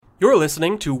You're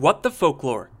listening to What the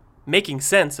Folklore, making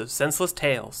sense of senseless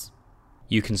tales.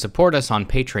 You can support us on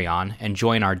Patreon and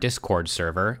join our Discord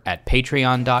server at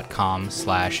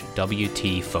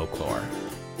patreon.com/WTfolklore.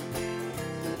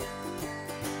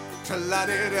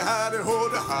 Tra-la-di-di-hi-di-ho,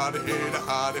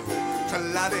 da-hi-di-hi-di-hi-di-ho.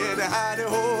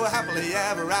 Tra-la-di-di-hi-di-ho, happily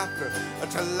ever after.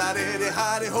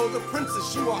 Tra-la-di-di-hi-di-ho, the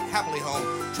princess, she walked happily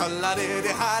home.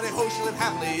 Tra-la-di-di-hi-di-ho, she lived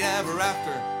happily ever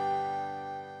after.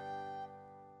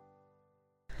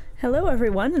 Hello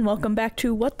everyone, and welcome back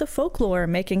to What the Folklore,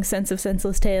 making sense of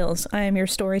senseless tales. I am your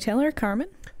storyteller, Carmen.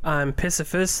 I'm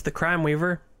Pisiphus, the crime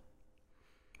weaver.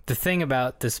 The thing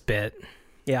about this bit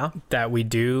that we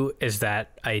do is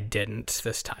that I didn't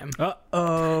this time.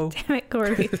 Uh-oh. Damn it,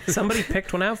 Corey. Somebody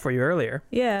picked one out for you earlier.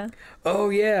 Yeah. Oh,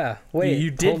 yeah. Wait,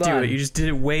 you did hold do on. it. You just did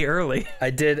it way early.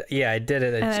 I did it.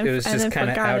 It was just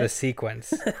kind of out of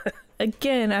sequence.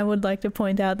 Again, I would like to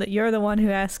point out that you're the one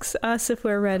who asks us if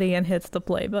we're ready and hits the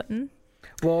play button.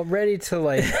 Well, ready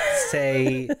to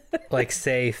say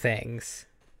things.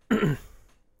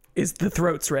 Is the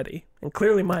throat's ready? And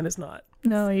clearly mine is not.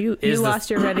 No, you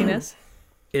lost your readiness.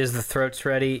 Is the throats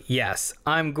ready? Yes.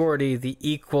 I'm Gordy, the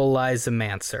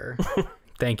equalizer-mancer.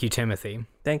 Thank you, Timothy.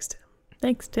 Thanks, Tim.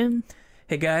 Thanks, Tim.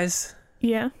 Hey, guys.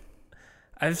 Yeah.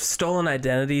 I've stolen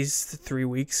identities 3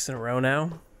 weeks in a row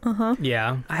now. Uh-huh.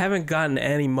 Yeah. I haven't gotten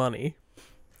any money.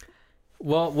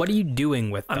 Well, what are you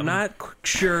doing with them? I'm not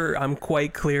sure I'm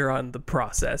quite clear on the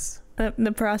process.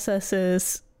 The process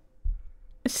is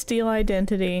steal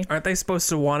identity, Aren't they supposed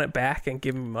to want it back and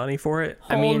give me money for it?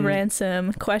 hold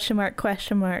ransom, question mark,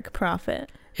 profit.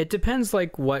 It depends,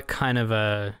 what kind of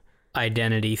a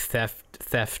identity thief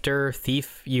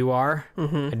you are.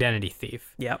 Mm-hmm. Identity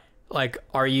thief. Yep.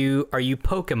 Are you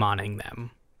Pokemoning them?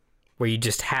 Where you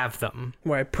just have them?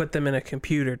 Where I put them in a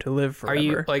computer to live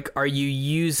forever. Are you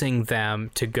using them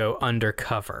to go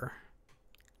undercover?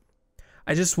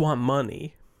 I just want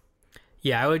money.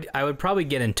 Yeah, I would probably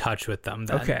get in touch with them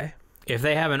then. Okay. If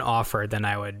they have an offer, then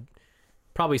I would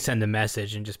probably send a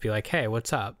message and just be like, "Hey,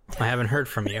 what's up? I haven't heard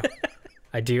from you.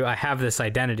 I have this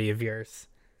identity of yours.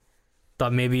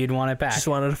 Thought maybe you'd want it back." Just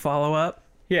wanted to follow up.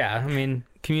 Yeah,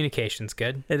 communication's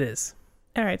good. It is.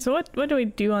 All right, so what do we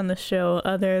do on the show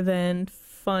other than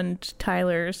fund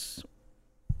Tyler's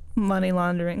money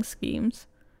laundering schemes?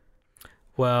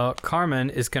 Well, Carmen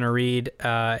is going to read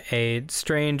a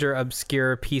strange or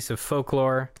obscure piece of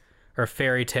folklore or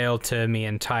fairy tale to me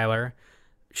and Tyler.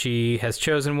 She has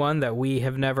chosen one that we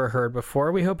have never heard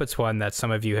before. We hope it's one that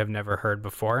some of you have never heard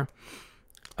before.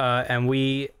 And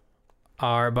by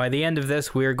the end of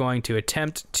this, we're going to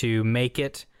attempt to make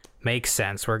it make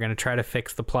sense. We're going to try to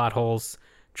fix the plot holes,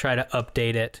 try to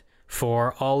update it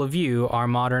for all of you, our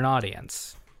modern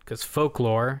audience, because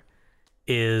folklore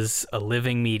is a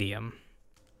living medium.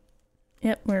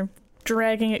 Yep, we're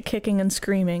dragging it kicking and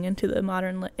screaming into the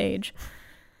modern age.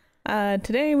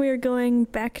 Today we are going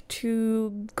back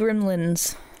to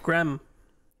Gremlins.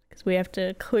 Because we have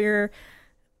to clear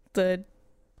the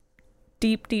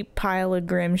deep, deep pile of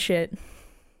grim shit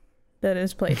that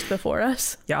is placed before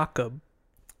us. Jakob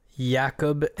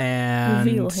and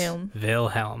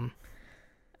Wilhelm.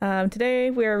 Today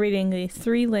we are reading The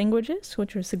Three Languages,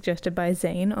 which was suggested by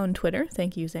Zane on Twitter.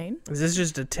 Thank you, Zane. Is this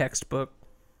just a textbook?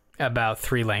 About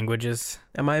 3 languages?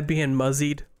 Am I being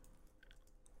muzzied?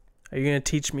 Are you going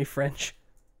to teach me French?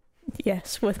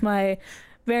 Yes, with my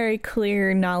very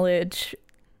clear knowledge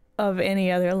of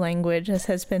any other language, as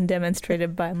has been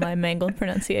demonstrated by my mangled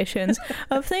pronunciations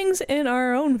of things in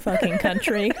our own fucking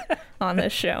country on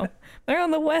this show. They're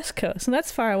on the West Coast, and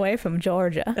that's far away from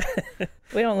Georgia.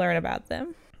 We don't learn about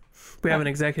them. We have an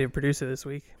executive producer this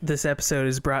week. This episode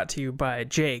is brought to you by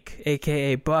Jake,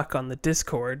 a.k.a. Buck on the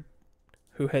Discord,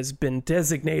 who has been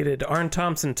designated Arn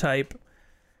Thompson type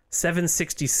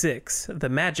 766, the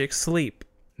Magic Sleep.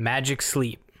 Magic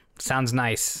Sleep. Sounds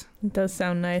nice. It does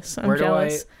sound nice. I'm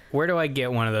jealous. Where do I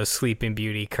get one of those Sleeping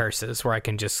Beauty curses where I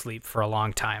can just sleep for a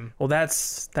long time? Well,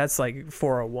 that's like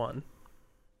 401.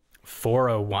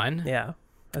 401? Yeah.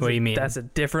 What do you mean? That's a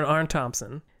different Arn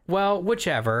Thompson. Well,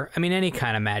 whichever. Any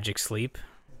kind of magic sleep.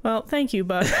 Well, thank you,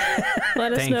 Buck.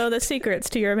 Let us know the secrets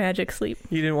to your magic sleep.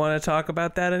 You didn't want to talk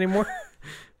about that anymore?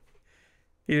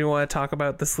 You didn't want to talk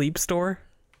about the sleep store?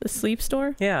 The sleep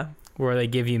store? Yeah. Where they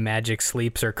give you magic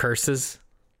sleeps or curses?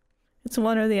 It's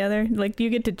one or the other. Do you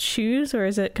get to choose, or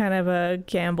is it kind of a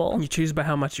gamble? You choose by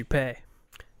how much you pay.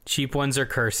 Cheap ones are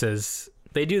curses.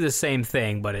 They do the same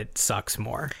thing, but it sucks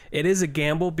more. It is a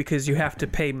gamble because you have to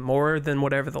pay more than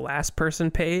whatever the last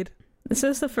person paid. This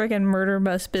is the friggin' murder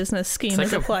bus business scheme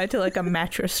as applied to a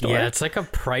mattress store. Yeah, it's like a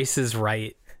Price is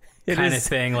Right kind of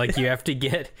thing. Like you have to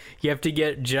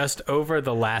get just over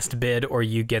the last bid, or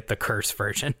you get the curse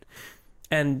version.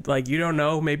 And like you don't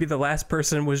know, maybe the last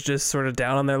person was just sort of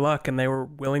down on their luck, and they were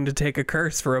willing to take a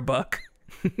curse for $1.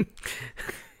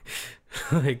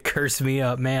 Like, curse me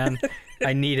up, man.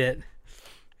 I need it.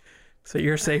 So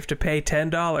you're safe to pay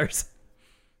 $10.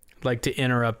 I'd like to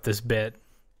interrupt this bit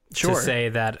to say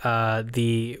that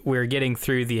we're getting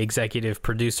through the executive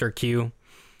producer queue.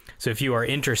 So if you are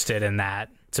interested in that,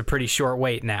 it's a pretty short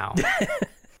wait now.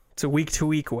 It's a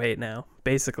week-to-week wait now,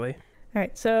 basically. All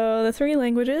right, so the 3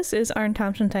 languages is Arn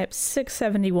Thompson type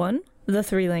 671, the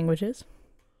 3 languages.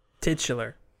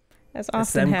 Titular. As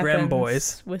often them happens Grimm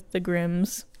boys. with the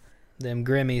Grimms. Them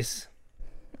Grimmies.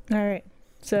 All right,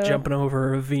 so... Jumping over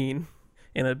a ravine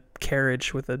in a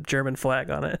carriage with a German flag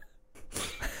on it.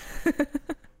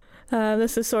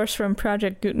 This is sourced from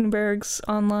Project Gutenberg's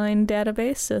online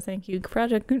database, so thank you,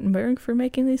 Project Gutenberg, for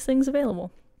making these things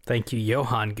available. Thank you,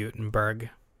 Johann Gutenberg.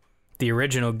 The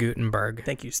original Gutenberg.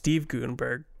 Thank you, Steve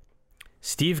Gutenberg.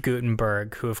 Steve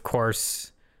Gutenberg, who, of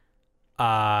course...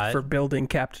 for building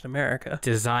Captain America.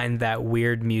 Designed that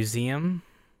weird museum.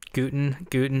 The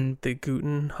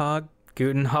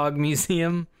Gutenhog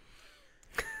Museum.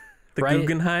 The right?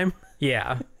 Guggenheim?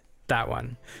 Yeah, that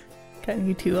one. Cutting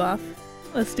you 2 off.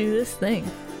 Let's do this thing.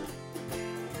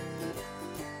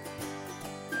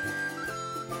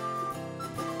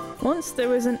 Once there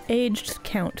was an aged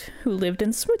count who lived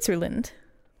in Switzerland.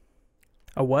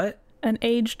 A what? An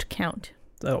aged count.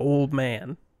 An old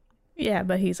man. Yeah,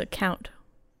 but he's a count.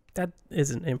 That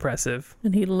isn't impressive.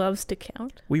 And he loves to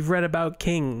count. We've read about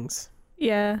kings.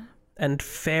 Yeah. And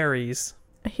fairies.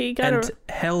 He got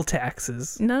hell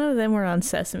taxes. None of them were on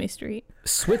Sesame Street.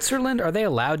 Switzerland, are they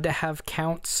allowed to have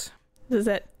counts? Is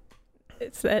that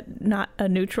not a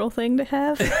neutral thing to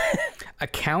have? A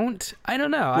count? I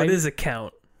don't know. What is a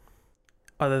count?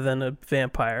 Other than a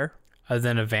vampire. Other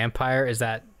than a vampire? Is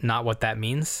that not what that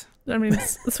means? I mean,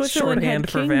 Switzerland had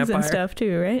kings and stuff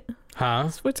too, right? Huh?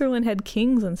 Switzerland had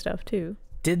kings and stuff too.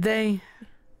 Did they?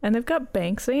 And they've got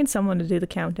banks. They need someone to do the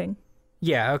counting.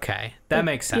 Yeah, okay. That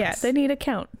makes sense. Yeah, they need a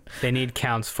count. They need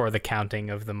counts for the counting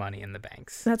of the money in the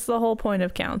banks. That's the whole point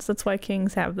of counts. That's why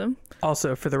kings have them.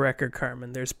 Also, for the record,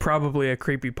 Carmen, there's probably a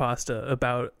creepypasta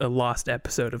about a lost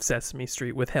episode of Sesame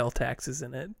Street with hell taxes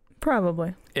in it.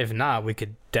 Probably. If not, we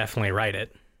could definitely write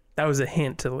it. That was a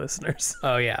hint to listeners.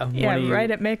 Oh, yeah. Yeah, write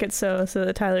it, make it so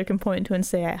that Tyler can point to and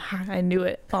say, I knew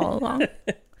it all along.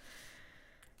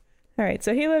 All right,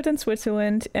 so he lived in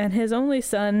Switzerland, and his only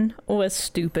son was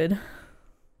stupid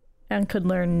and could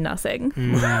learn nothing.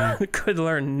 Could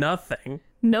learn nothing.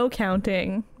 No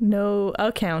counting, no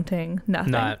accounting,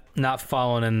 nothing. Not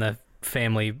following in the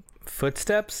family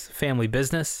footsteps, family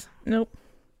business. Nope.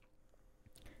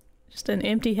 Just an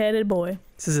empty-headed boy.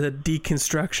 This is a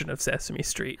deconstruction of Sesame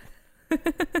Street.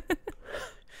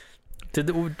 Did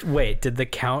the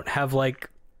Count have like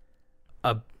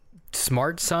a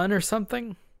smart son or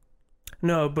something?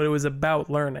 No, but it was about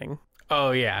learning.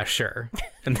 Oh yeah, sure.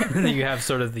 And then you have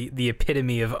sort of the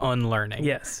epitome of unlearning.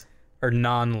 Yes. Or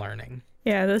non-learning.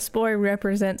 Yeah, this boy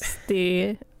represents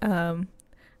the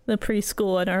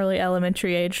preschool and early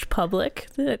elementary aged public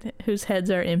whose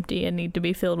heads are empty and need to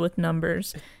be filled with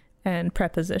numbers and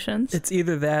prepositions. It's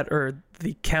either that or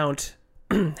the Count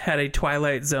had a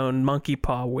Twilight Zone monkey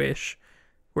paw wish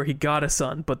where he got a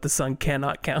son, but the son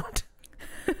cannot count.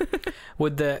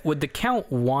 Would the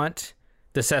Count want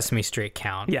the Sesame Street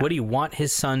Count? Yeah. Would he want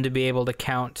his son to be able to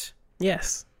count?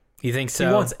 Yes. You think so?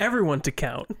 He wants everyone to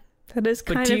count. That is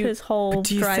kind of his whole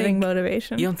driving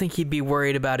motivation. You don't think he'd be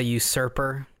worried about a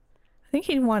usurper? I think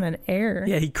he'd want an heir.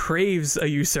 Yeah, he craves a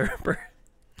usurper.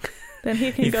 Then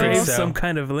he can go craves some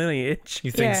kind of lineage.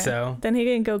 You think so? Then he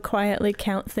can go quietly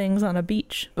count things on a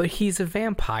beach. But he's a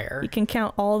vampire. He can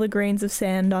count all the grains of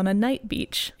sand on a night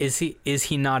beach. Is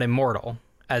he not immortal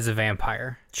as a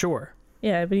vampire? Sure.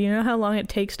 Yeah, but you know how long it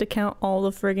takes to count all the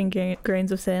friggin'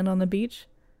 grains of sand on the beach?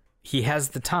 He has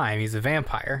the time. He's a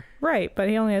vampire. Right, but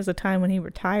he only has the time when he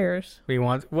retires.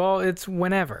 It's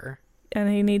whenever. And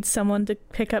he needs someone to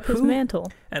pick up his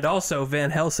mantle. And also,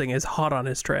 Van Helsing is hot on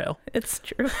his trail. It's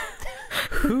true.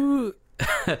 Who...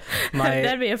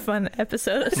 That'd be a fun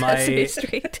episode of Sesame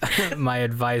Street. My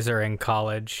advisor in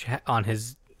college on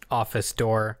his office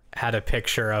door had a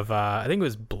picture of, I think it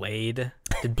was Blade.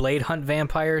 Did Blade hunt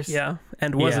vampires? Yeah,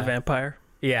 and was a vampire.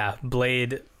 Yeah,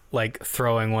 Blade... like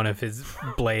throwing one of his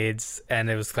blades and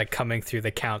it was like coming through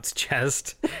the Count's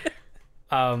chest.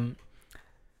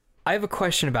 I have a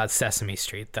question about Sesame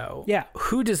Street though. Yeah.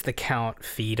 Who does the Count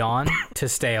feed on to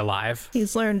stay alive?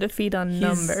 He's learned to feed on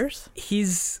numbers.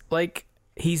 He's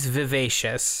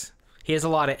vivacious. He has a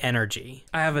lot of energy.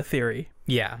 I have a theory.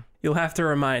 Yeah. You'll have to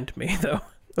remind me, though,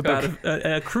 about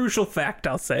a crucial fact,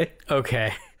 I'll say.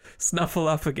 Okay.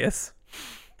 Snuffleupagus.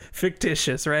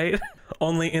 Fictitious, right?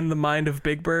 Only in the mind of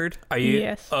Big Bird. Are you?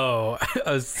 Yes. Oh,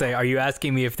 I was saying, are you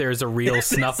asking me if there's a real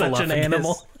Snuffleupagus? Such an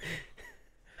animal.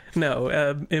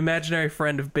 No, imaginary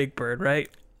friend of Big Bird, right?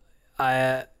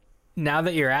 Now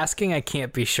that you're asking, I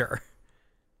can't be sure.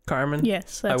 Carmen?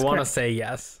 Yes, that's I want to correct. say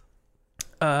yes.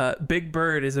 Big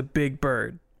Bird is a big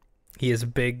bird. He is a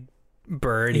big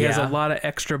bird. He has a lot of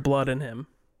extra blood in him.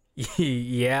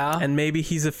 Yeah. And maybe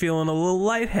he's feeling a little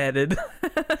lightheaded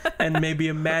and maybe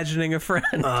imagining a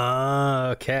friend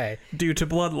Okay. due to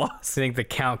blood loss. I think the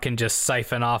count can just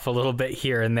siphon off a little bit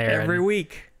here and there. Every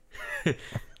week.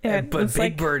 Yeah, But it's Big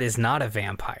like- Bird is not a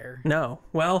vampire. No.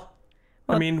 Well,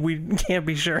 I mean, we can't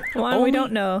be sure. Well, we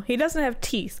don't know. He doesn't have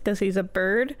teeth because he's a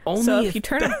bird. Only So if if- you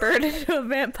turn a bird into a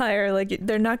vampire, like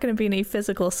they're not going to be any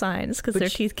physical signs because their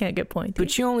teeth can't get pointy.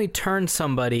 But you only turn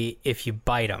somebody if you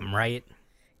bite them, right?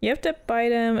 You have to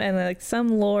bite him, and like some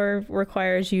lore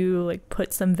requires you like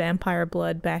put some vampire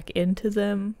blood back into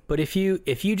them But if you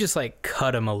just like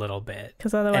cut them a little bit,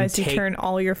 because otherwise you take- turn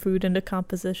all your food into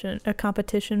competition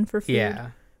for food. yeah,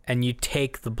 and you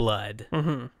take the blood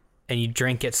and you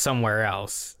drink it somewhere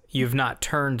else, you've not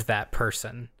turned that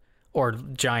person or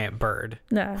giant bird,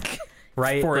 No.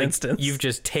 right? For Like, instance. you've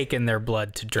just taken their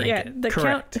blood to drink Yeah, it. the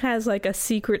Correct. count has like a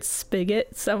secret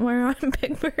spigot somewhere on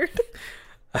Big Bird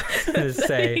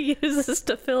Say, he uses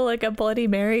to fill like a Bloody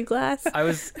Mary glass. I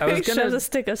was He shoves gonna a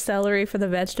stick of celery for the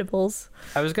vegetables.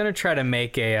 try to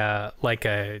make a like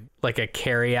a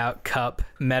carry out cup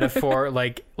metaphor.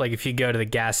 like if you go to the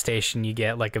gas station, you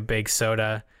get like a big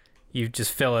soda, you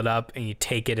just fill it up and you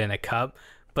take it in a cup.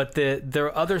 But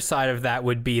the other side of that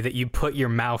would be that you put your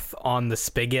mouth on the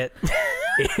spigot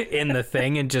in the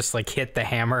thing and just like hit the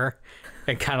hammer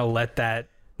and kind of let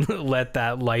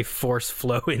that life force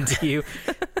flow into you.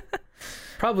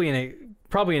 Probably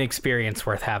an experience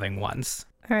worth having once.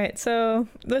 All right, so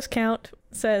this count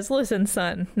says, "Listen,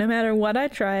 son, no matter what I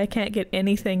try, I can't get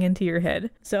anything into your head.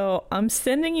 So I'm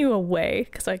sending you away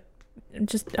because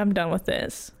I'm done with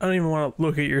this. I don't even want to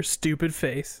look at your stupid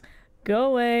face. Go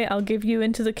away. I'll give you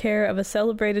into the care of a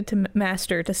celebrated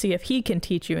master to see if he can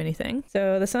teach you anything."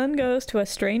 So the son goes to a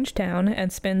strange town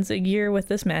and spends a year with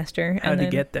this master. How'd and he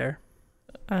then, get there?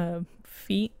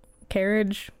 feet,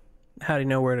 carriage, How'd he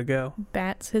know where to go?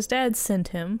 bats. His dad sent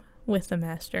him with the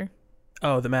master,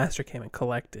 Oh, the master came and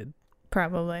collected.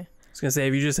 probably. I was going to say,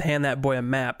 if you just hand that boy a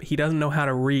map, he doesn't know how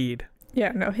to read.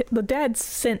 Yeah, no, the dad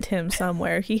sent him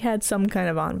somewhere. He had some kind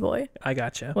of envoy. I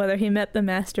gotcha. Whether he met the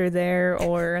master there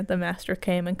or the master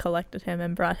came and collected him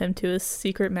and brought him to his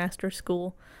secret master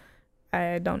school,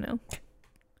 I don't know. But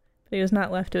he was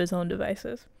not left to his own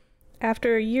devices.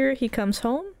 After a year, he comes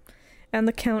home, and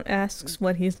the count asks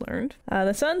what he's learned.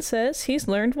 The son says he's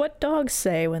learned what dogs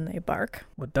say when they bark.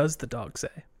 What does the dog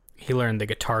say? He learned the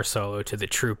guitar solo to the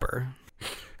trooper.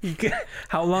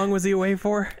 How long was he away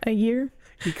for? A year?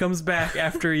 He comes back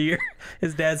after a year.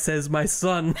 His dad says, "My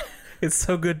son, it's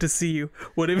so good to see you.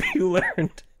 What have you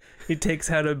learned?" He takes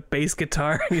out a bass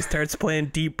guitar and he starts playing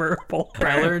Deep Purple.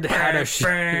 I learned how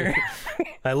to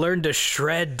I learned to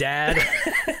shred, Dad.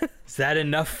 Is that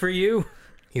enough for you?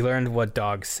 He learned what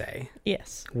dogs say.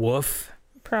 Yes, Woof,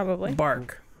 probably.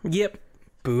 Bark. Yep.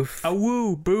 boof. A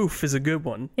woo. Boof is a good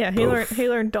one. Yeah, Oof. he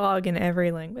learned dog in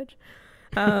every language.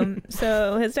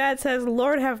 So his dad says,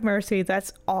 "Lord have mercy,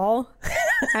 that's all.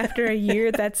 After a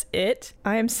year, that's it.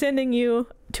 I am sending you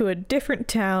to a different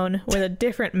town with a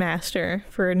different master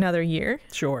for another year."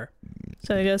 Sure.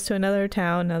 So he goes to another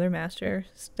town, another master,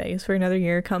 stays for another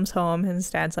year, comes home, and his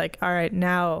dad's like, "All right,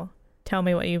 now tell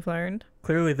me what you've learned."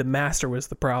 Clearly the master was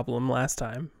the problem last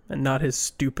time and not his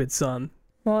stupid son.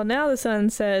 Well, now the son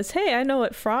says, "Hey, I know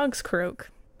what frogs croak."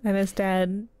 And his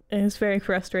dad is very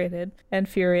frustrated and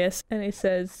furious. And he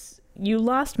says, "You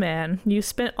lost man. You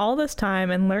spent all this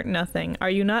time and learnt nothing. Are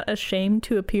you not ashamed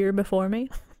to appear before me?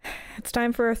 It's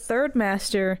time for a third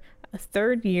master, a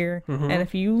third year. And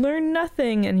if you learn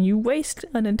nothing and you waste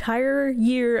an entire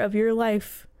year of your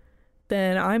life,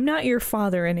 then I'm not your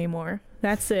father anymore.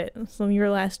 That's it. It's your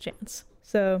last chance."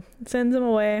 So sends him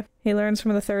away. He learns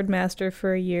from the third master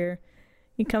for a year.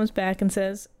 He comes back and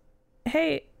says,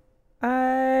 "Hey,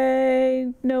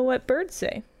 I know what birds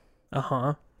say."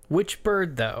 Uh-huh. Which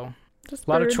bird, though? Just A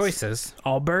lot birds. of choices.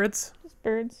 All birds? Just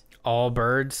birds. All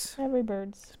birds. Every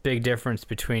birds. Big difference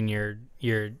between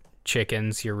your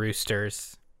chickens, your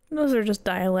roosters, Those are just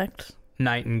dialects.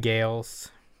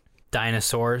 nightingales,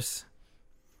 dinosaurs.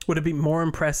 Would it be more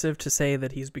impressive to say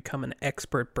that he's become an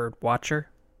expert bird watcher?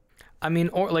 I mean,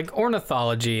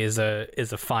 ornithology is a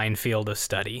fine field of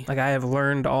study. Like, I have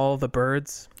learned all the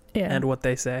birds Yeah. and what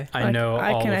they say. I know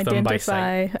I all can of them by sight.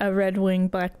 identify a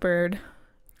red-winged blackbird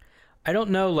I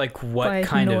don't know like by what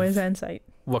kind noise of and sight.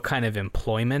 what kind of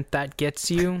employment that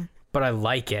gets you, but I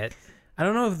like it. I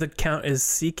don't know if the Count is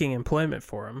seeking employment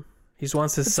for him. He just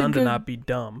wants his It's a son to good- not be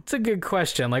dumb. It's a good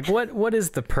question. Like, what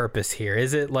is the purpose here?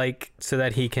 Is it like so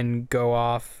that he can go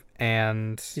off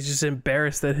and? He's just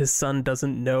embarrassed that his son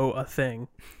doesn't know a thing.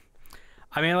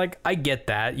 I mean, like, I get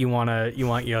that. You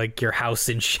want your house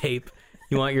in shape.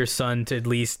 You want your son to at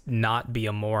least not be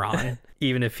a moron,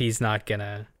 even if he's not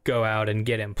gonna go out and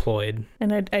get employed.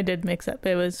 And I did mix up.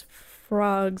 It was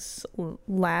frog's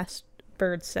last,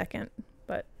 bird's second.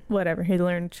 But whatever. He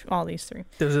learned all these three.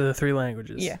 Those are the three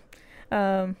languages. Yeah.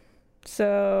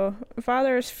 So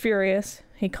father is furious.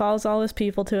 He calls all his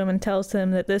people to him and tells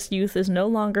them that this youth is no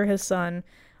longer his son.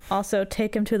 Also,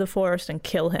 take him to the forest and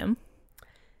kill him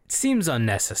It seems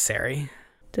unnecessary.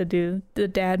 to do the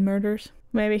dad murders.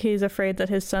 Maybe he's afraid that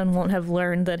his son won't have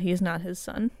learned that he's not his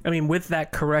son. I mean, with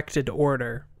that corrected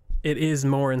order, it is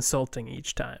more insulting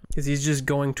each time. Because he's just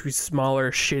going to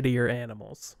smaller, shittier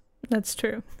animals. That's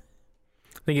true.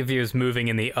 I think if he was moving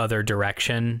in the other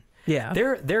direction, Yeah.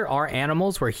 there are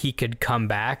animals where he could come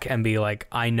back and be like,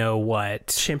 I know what,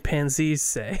 Chimpanzees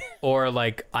say. or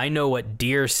like, I know what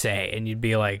deer say, and you'd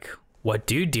be like, what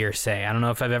do deer say? I don't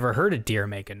know if I've ever heard a deer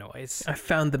make a noise. I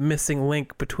found the missing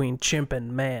link between chimp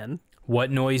and man.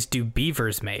 What noise do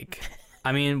beavers make?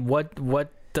 I mean, what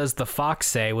does the fox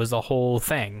say was the whole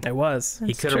thing. It was. He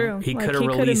That's coulda- true. he Like, coulda he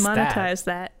could have released that. monetized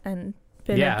that and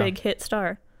been Yeah. a big hit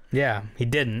star. Yeah, he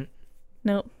didn't,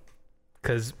 Nope.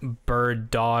 because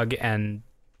bird, dog, and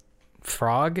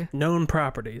frog. Known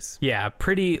properties. Yeah,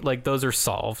 pretty like those are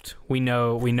solved. We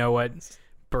know what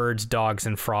birds, dogs,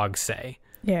 and frogs say.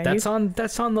 Yeah. That's on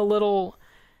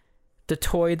the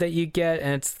toy that you get,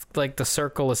 and it's like the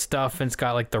circle of stuff, and it's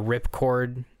got like the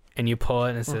ripcord, and you pull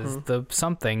it, and it says the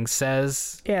something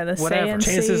says Yeah, the whatever. CNC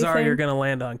Chances are thing. you're going to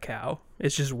land on cow.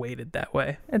 It's just weighted that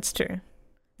way. It's true.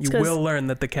 You 'cause- will learn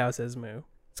that the cow says moo.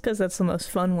 It's because that's the most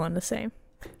fun one to say.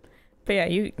 But yeah,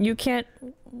 you can't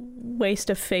waste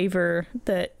a favor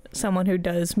that someone who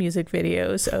does music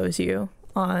videos owes you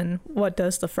on what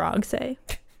does the frog say.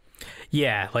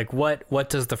 Yeah, like what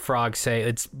does the frog say?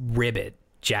 It's ribbit,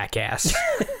 jackass.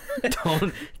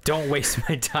 don't waste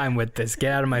my time with this.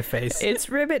 Get out of my face. It's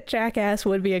Ribbit Jackass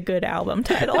would be a good album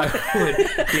title.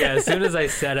 Yeah, as soon as I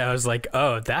said it, I was like,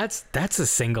 oh, that's a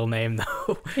single name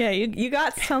though. Yeah, you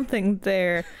got something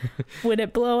there. Would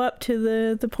it blow up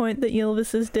to the point that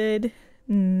Ylvis's did?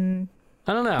 I don't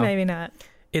know. Maybe not.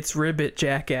 It's Ribbit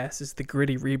Jackass is the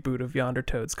gritty reboot of Yonder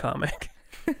Toad's comic.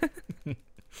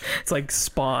 It's like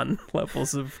Spawn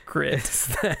levels of grit.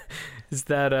 Is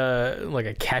that like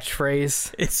a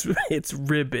catchphrase? It's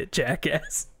Ribbit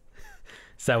Jackass.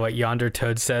 Is that what Yonder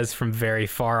Toad says from very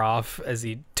far off as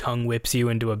he tongue whips you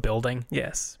into a building?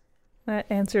 Yes. That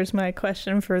answers my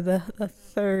question for the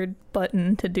third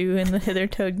button to do in the Hither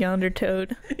Toad Yonder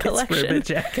Toad collection. It's Ribbit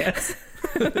Jackass.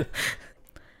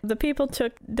 The people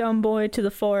took Dumb Boy to the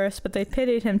forest, but they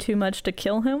pitied him too much to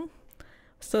kill him.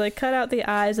 So they cut out the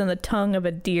eyes and the tongue of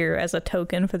a deer as a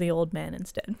token for the old man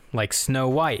instead. Like Snow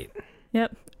White.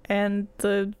 Yep. And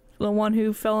the one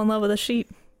who fell in love with a sheep.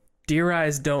 Deer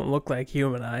eyes don't look like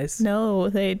human eyes. No,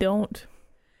 they don't.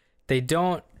 They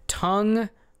don't. Tongue.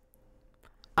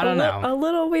 I don't know. A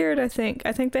little weird, I think.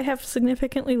 I think they have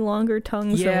significantly longer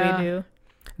tongues Yeah. than we do.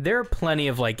 There are plenty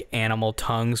of like animal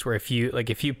tongues where if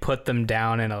you put them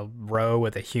down in a row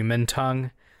with a human tongue,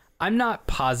 I'm not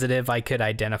positive I could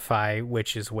identify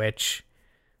which is which.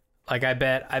 Like I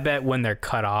bet when they're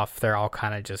cut off, they're all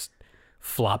kind of just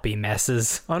floppy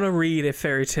messes. I want to read a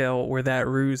fairy tale where that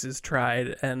ruse is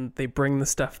tried and they bring the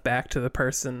stuff back to the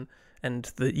person and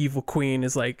the evil queen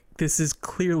is like, this is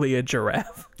clearly a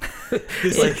giraffe.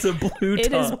 It's a blue tongue.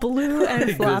 It is blue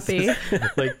and floppy.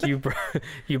 Like you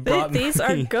brought These me.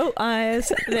 are goat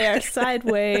eyes. They are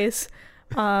sideways.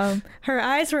 Her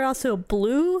eyes were also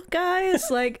blue, guys.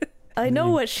 Like, I know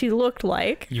what she looked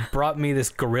like. You brought me this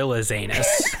gorilla's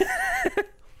anus.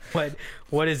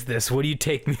 What is this? What do you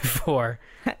take me for?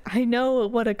 I know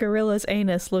what a gorilla's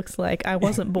anus looks like. I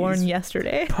wasn't born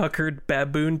yesterday. Puckered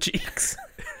baboon cheeks.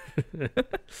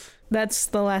 That's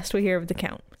the last we hear of the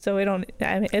Count. So we don't.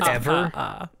 I mean, it's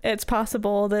Ever? It's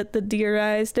possible that the deer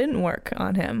eyes didn't work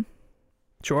on him.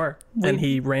 Sure. And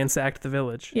he ransacked the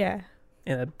village Yeah,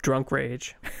 in a drunk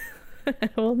rage.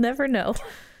 we'll never know.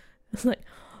 It's like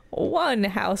one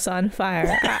house on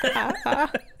fire.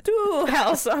 Two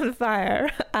house on fire.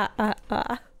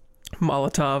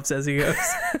 Molotovs as he goes.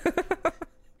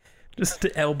 Just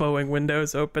elbowing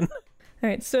windows open. All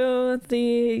right, so the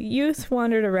youth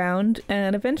wandered around,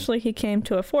 and eventually he came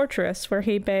to a fortress where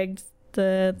he begged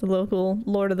the local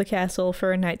lord of the castle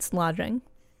for a night's lodging.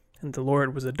 And the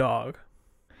lord was a dog.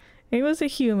 He was a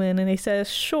human, and he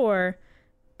says, sure,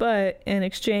 but in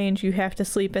exchange you have to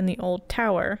sleep in the old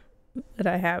tower that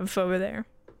I have over there.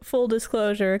 Full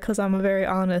disclosure, because I'm a very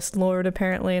honest lord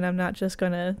apparently, and I'm not just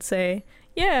going to say,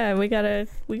 yeah, we got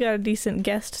a decent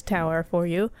guest tower for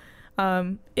you.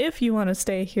 If you want to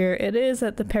stay here, it is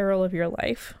at the peril of your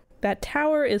life. That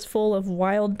tower is full of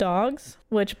wild dogs,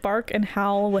 which bark and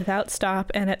howl without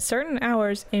stop, and at certain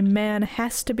hours, a man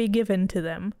has to be given to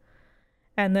them.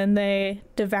 And then they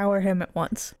devour him at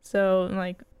once.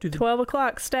 So, 12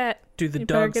 o'clock stat. Do the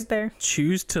dogs get there.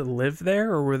 Choose to live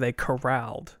there, or were they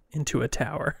corralled into a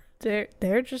tower?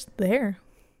 They're just there.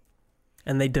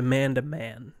 And they demand a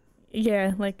man.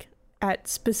 Yeah, at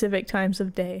specific times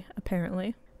of day,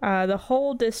 apparently. The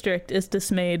whole district is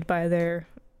dismayed by their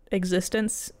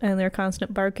existence and their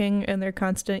constant barking and their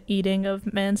constant eating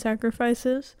of man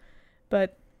sacrifices,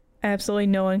 but absolutely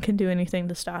no one can do anything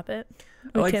to stop it.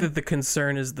 I like that the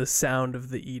concern is the sound of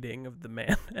the eating of the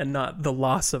man and not the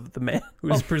loss of the man,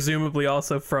 who's presumably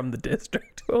also from the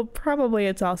district. Well, probably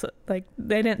it's also, they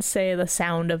didn't say the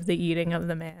sound of the eating of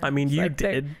the man. I mean, you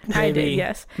did. I did,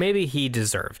 yes. Maybe he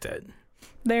deserved it.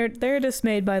 They're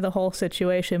dismayed by the whole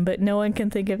situation, but no one can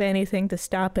think of anything to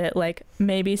stop it.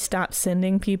 Maybe stop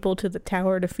sending people to the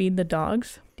tower to feed the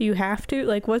dogs. Do you have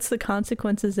to? What's the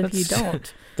consequences if you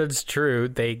don't? That's true.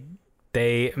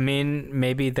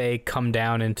 Maybe they come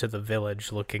down into the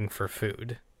village looking for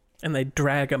food. And they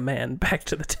drag a man back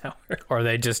to the tower. Or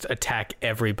they just attack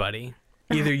everybody.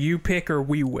 Either you pick or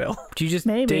we will. Do you just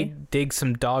dig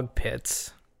some dog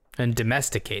pits and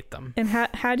domesticate them? And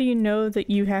how do you know that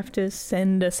you have to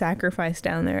send a sacrifice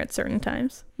down there at certain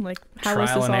times? How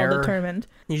is this all determined?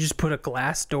 You just put a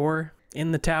glass door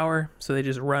in the tower so they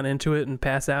just run into it and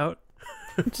pass out.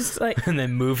 Just and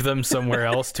then move them somewhere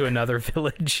else to another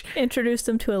village. Introduce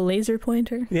them to a laser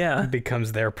pointer. Yeah. It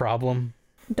becomes their problem.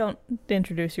 Don't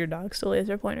introduce your dogs to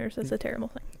laser pointers. That's a terrible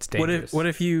thing. It's dangerous. What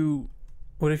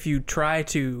if you try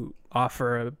to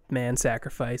offer a man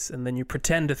sacrifice and then you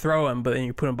pretend to throw him, but then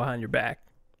you put him behind your back?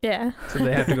 Yeah. So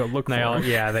they have to go look for him.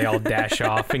 Yeah, they all dash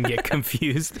off and get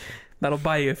confused. That'll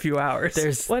buy you a few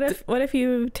hours. What if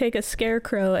you take a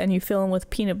scarecrow and you fill him with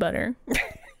peanut butter?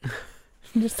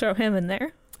 Just throw him in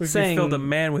there. You filled a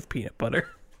man with peanut butter.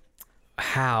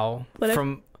 How?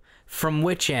 From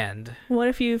which end? What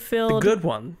if you filled the good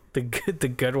one? The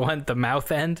good one, the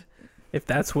mouth end? If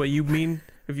that's what you mean,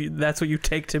 that's what you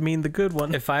take to mean the good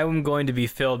one. If I am going to be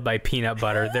filled by peanut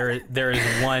butter, there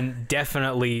is one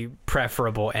definitely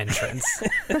preferable entrance,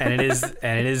 and it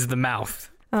is the mouth.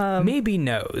 Maybe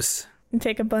nose.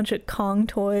 Take a bunch of Kong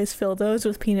toys, fill those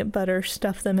with peanut butter,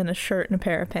 stuff them in a shirt and a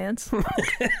pair of pants.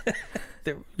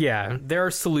 There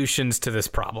are solutions to this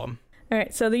problem. All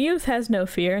right, so the youth has no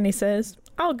fear, and he says,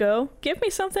 I'll go. Give me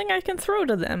something I can throw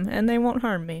to them, and they won't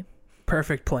harm me.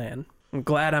 Perfect plan. I'm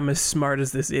glad I'm as smart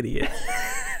as this idiot.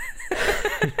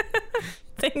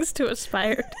 Things to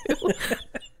aspire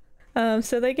to.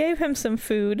 So they gave him some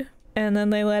food, and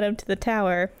then they led him to the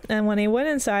tower. And when he went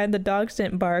inside, the dogs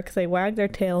didn't bark. They wagged their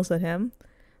tails at him.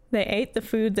 They ate the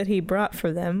food that he brought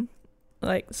for them.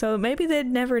 So maybe they'd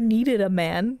never needed a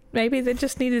man. Maybe they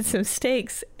just needed some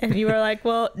steaks. And you were like,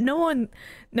 well, no one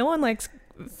likes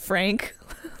Frank.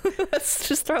 Let's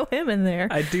just throw him in there.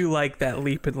 I do like that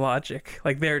leap in logic.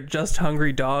 They're just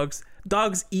hungry dogs.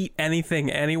 Dogs eat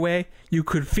anything anyway. You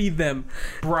could feed them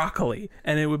broccoli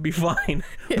and it would be fine.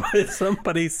 But if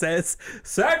somebody says,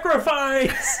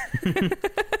 sacrifice!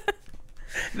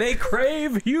 They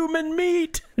crave human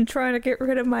meat. I'm trying to get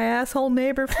rid of my asshole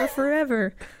neighbor for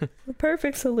forever. The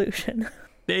perfect solution.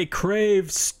 They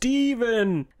crave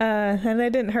Steven. And they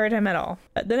didn't hurt him at all.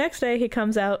 The next day he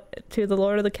comes out to the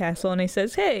lord of the castle and he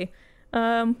says, hey,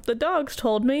 the dogs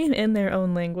told me in their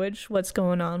own language what's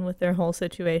going on with their whole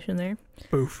situation there.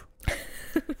 Boof.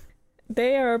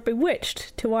 They are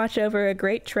bewitched to watch over a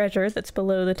great treasure that's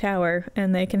below the tower,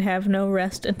 and they can have no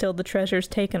rest until the treasure's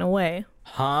taken away.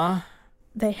 Huh?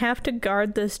 They have to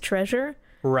guard this treasure.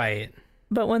 Right.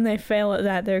 But when they fail at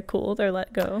that, they're cool. They're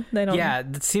let go. They don't. Yeah,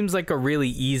 that seems like a really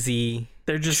easy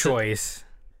choice.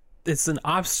 It's an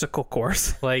obstacle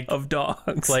course of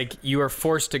dogs. You are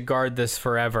forced to guard this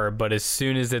forever, but as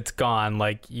soon as it's gone,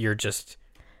 you're just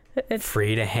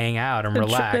free to hang out and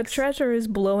relax. The treasure is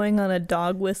blowing on a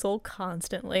dog whistle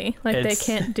constantly. They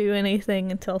can't do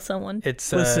anything until someone...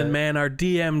 Listen, man, our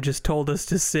DM just told us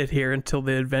to sit here until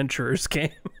the adventurers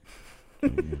came.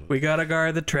 We gotta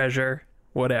guard the treasure.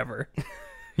 Whatever.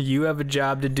 You have a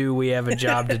job to do. We have a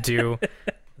job to do.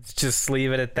 Let's just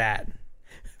leave it at that.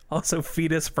 Also,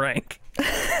 feed us Frank.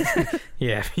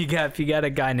 Yeah, if you got a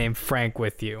guy named Frank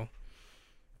with you,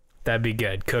 that'd be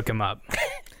good. Cook him up.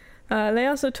 They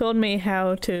also told me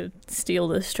how to steal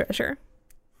this treasure.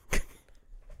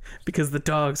 Because the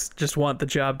dogs just want the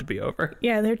job to be over.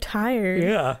 Yeah, they're tired.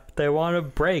 Yeah, they want a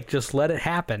break. Just let it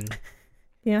happen.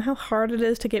 You know how hard it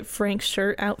is to get Frank's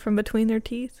shirt out from between their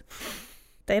teeth?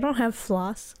 They don't have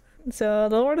floss. So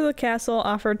the Lord of the Castle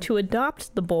offered to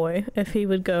adopt the boy if he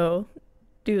would go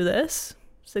do this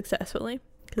successfully.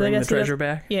 Bring the treasure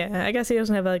back? Yeah, I guess he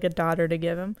doesn't have like a daughter to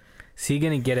give him. Is he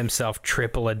going to get himself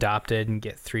triple adopted and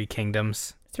get 3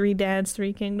 kingdoms? 3 dads,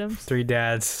 3 kingdoms. 3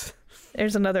 dads.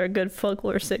 There's another good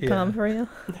folklore sitcom for you.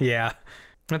 Yeah.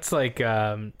 That's like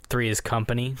Three's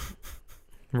Company,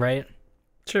 right?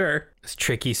 Sure. It's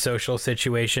tricky social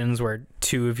situations where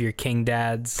 2 of your king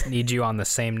dads need you on the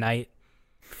same night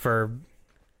for,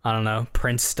 I don't know,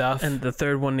 prince stuff. And the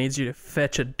third one needs you to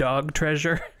fetch a dog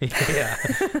treasure. Yeah.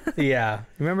 Yeah.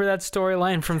 Remember that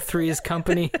storyline from Three's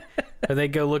Company where they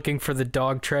go looking for the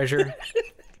dog treasure?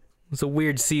 It was a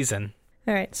weird season.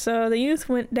 All right, so the youth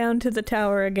went down to the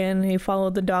tower again. He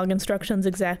followed the dog instructions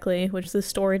exactly, which the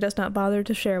story does not bother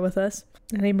to share with us.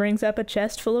 And he brings up a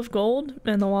chest full of gold,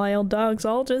 and the wild dogs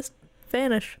all just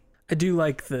vanish. I do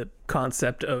like the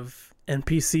concept of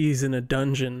NPCs in a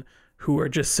dungeon who are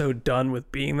just so done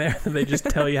with being there that they just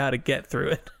tell you how to get through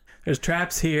it. There's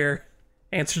traps here.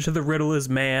 Answer to the riddle is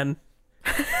man.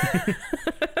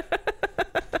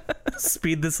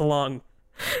 Speed this along.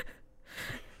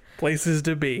 Places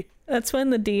to be. That's when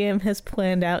the DM has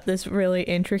planned out this really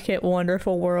intricate,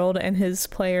 wonderful world, and his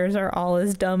players are all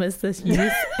as dumb as this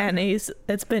youth, and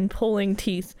it's been pulling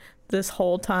teeth this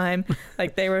whole time.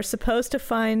 Like, they were supposed to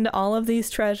find all of these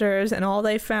treasures, and all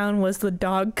they found was the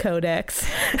dog codex.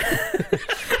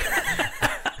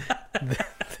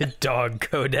 The dog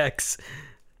codex.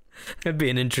 That'd be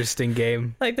an interesting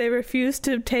game. Like, they refused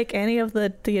to take any of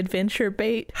the adventure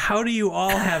bait. How do you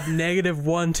all have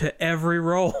 -1 to every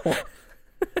roll?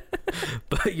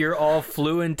 But you're all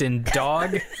fluent in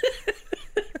dog?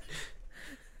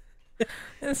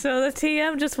 And so the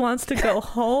TM just wants to go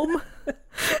home.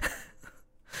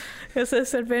 Because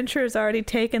this adventure has already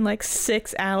taken like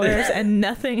 6 hours and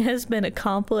nothing has been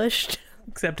accomplished.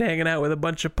 Except hanging out with a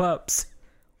bunch of pups.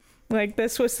 Like,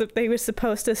 they were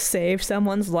supposed to save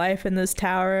someone's life in this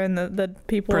tower, and the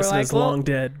people Person were like, is long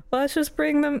dead. Let's just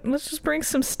bring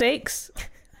some steaks.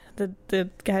 The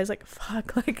guy's like,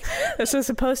 fuck, like, this was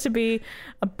supposed to be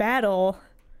a battle,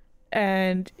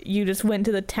 and you just went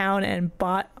to the town and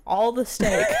bought all the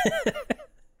steak.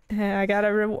 And I got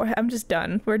a reward. I'm just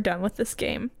done. We're done with this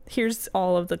game. Here's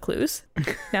all of the clues.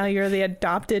 Now you're the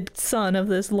adopted son of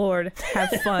this lord. Have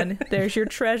fun. There's your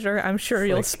treasure. I'm sure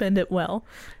you'll spend it well.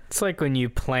 It's like when you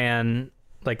plan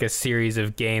like a series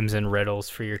of games and riddles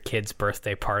for your kid's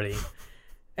birthday party,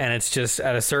 and it's just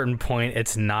at a certain point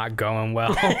it's not going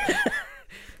well.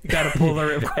 You gotta pull the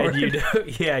ripcord.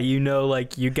 And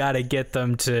like you gotta get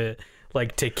them to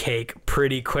cake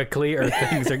pretty quickly, or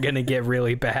things are gonna get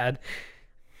really bad.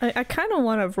 I kind of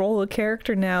want to roll a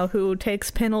character now who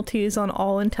takes penalties on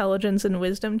all intelligence and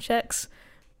wisdom checks,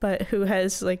 but who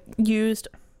has like used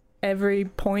every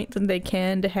point that they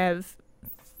can to have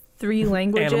 3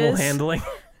 languages. Animal handling.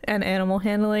 And animal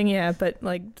handling, yeah, but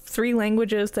like 3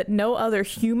 languages that no other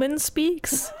human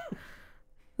speaks.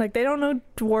 Like, they don't know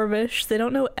Dwarvish, they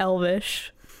don't know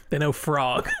Elvish. They know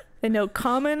frog. They know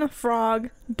common,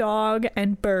 frog, dog,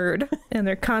 and bird, and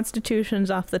their constitution's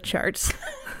off the charts.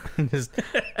 Just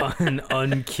an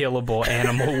unkillable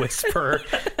animal whisperer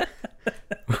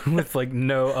with like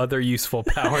no other useful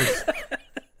powers.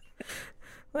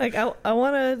 Like, I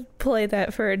want to play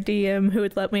that for a DM who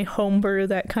would let me homebrew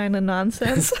that kind of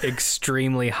nonsense.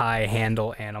 Extremely high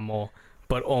handle animal,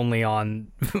 but only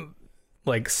on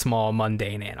like small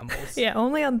mundane animals. Yeah,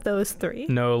 only on those 3.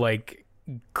 No like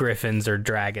griffins or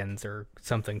dragons or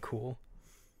something cool.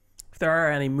 If there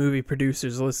are any movie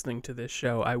producers listening to this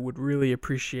show, I would really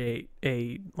appreciate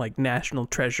a like National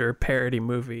Treasure parody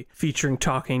movie featuring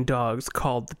talking dogs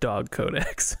called The Dog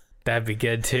Codex. That'd be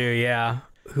good too, yeah.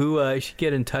 Who should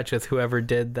get in touch with whoever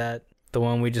did that, the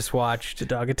one we just watched. The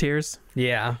Dogateers?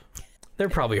 Yeah. They're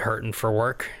probably hurting for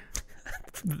work.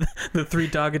 The 3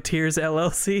 Dogateers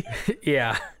LLC?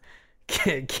 Yeah.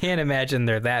 Can't imagine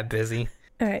they're that busy.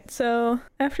 All right, so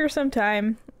after some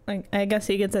time, like, I guess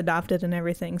he gets adopted and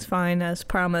everything's fine as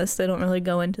promised. They don't really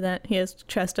go into that. He has a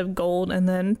chest of gold, and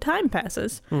then time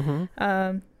passes.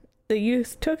 Mm-hmm. The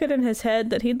youth took it in his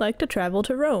head that he'd like to travel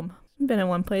to Rome. Been in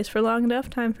one place for long enough,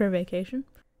 time for a vacation.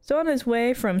 So on his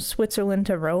way from Switzerland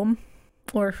to Rome,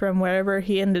 or from wherever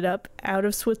he ended up out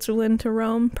of Switzerland to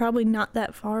Rome, probably not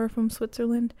that far from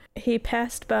Switzerland, he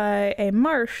passed by a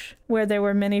marsh where there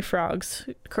were many frogs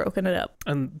croaking it up.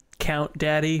 And Count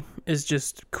Daddy is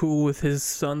just cool with his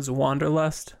son's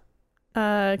wanderlust.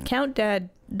 Count Dad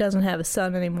doesn't have a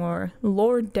son anymore.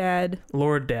 Lord Daddy.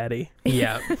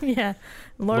 Yeah. Yeah.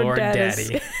 Lord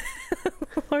Daddy.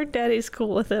 Lord Daddy's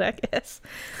cool with it, I guess.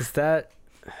 Is that...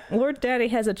 Lord Daddy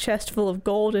has a chest full of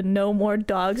gold and no more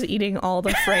dogs eating all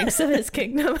the franks of his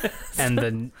kingdom. and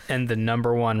the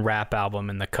number one rap album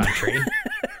in the country.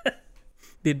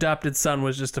 The adopted son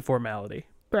was just a formality.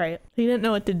 Right. He didn't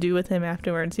know what to do with him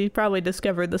afterwards. He probably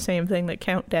discovered the same thing that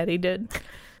Count Daddy did.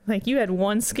 Like, you had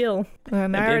one skill,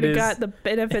 and I already got the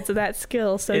benefits of that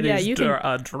skill, so yeah, you can...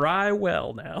 a dry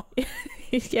well now.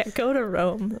 Yeah, go to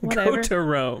Rome. Whatever. Go to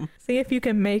Rome. See if you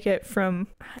can make it from...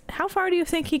 How far do you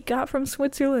think he got from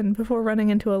Switzerland before running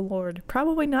into a lord?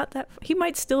 Probably not that... He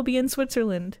might still be in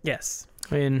Switzerland. Yes.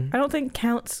 I mean... I don't think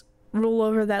counts rule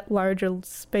over that larger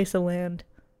space of land.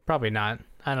 Probably not.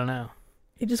 I don't know.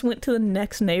 He just went to the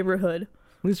next neighborhood.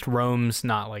 At least Rome's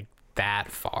not, like,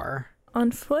 that far. On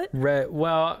foot?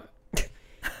 Well,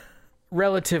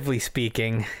 relatively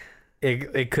speaking,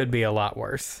 it could be a lot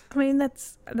worse. I mean,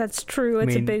 that's true.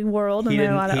 It's a big world, and there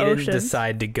are a lot of oceans. He didn't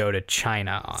decide to go to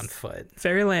China on foot.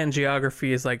 Fairyland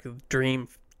geography is like dream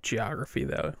geography,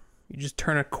 though. You just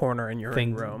turn a corner and you're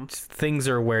in Rome. Things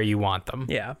are where you want them.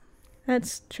 Yeah.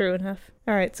 That's true enough.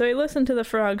 All right, so he listened to the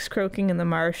frogs croaking in the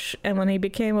marsh, and when he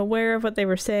became aware of what they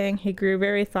were saying, he grew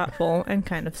very thoughtful and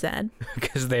kind of sad.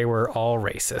 Because they were all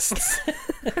racists.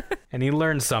 And he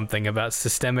learned something about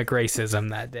systemic racism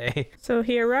that day. So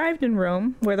he arrived in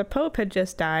Rome, where the Pope had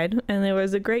just died, and there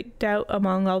was a great doubt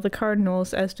among all the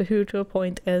cardinals as to who to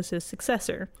appoint as his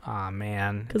successor. Aw,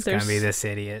 man. It's going to be this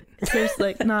idiot. There's,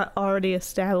 like, not already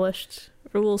established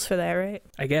rules for that, right?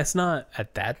 I guess not.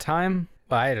 At that time?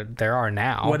 There are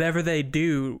now. Whatever they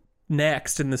do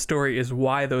next in the story is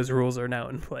why those rules are now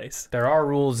in place. There are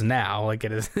rules now. Like,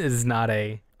 it is not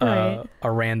a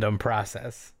random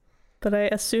process. But I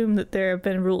assume that there have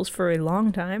been rules for a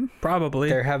long time. Probably.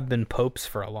 There have been popes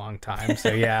for a long time. So,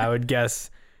 yeah, I would guess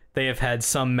they have had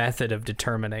some method of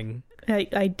determining.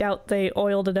 I doubt they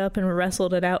oiled it up and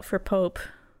wrestled it out for Pope.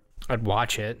 I'd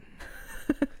watch it.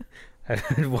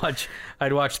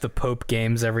 I'd watch the Pope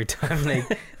games every time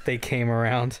they came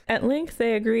around. At length,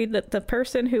 they agreed that the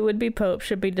person who would be Pope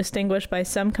should be distinguished by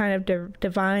some kind of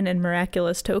divine and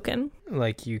miraculous token.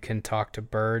 Like you can talk to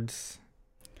birds.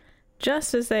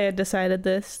 Just as they had decided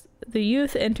this, the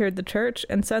youth entered the church,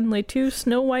 and suddenly 2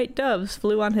 snow-white doves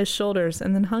flew on his shoulders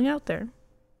and then hung out there.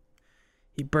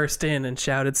 He burst in and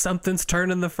shouted, "Something's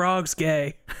turning the frogs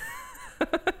gay."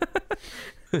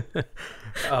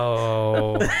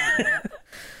 Oh,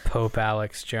 Pope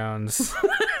Alex Jones.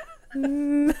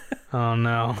 Oh,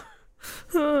 no.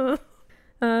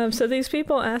 So these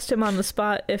people asked him on the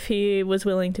spot if he was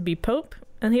willing to be Pope,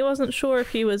 and he wasn't sure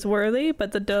if he was worthy,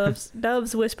 but the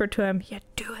doves whispered to him, "Yeah,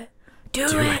 do it. Do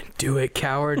it. Do it,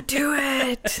 coward. Do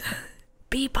it.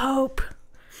 Be Pope.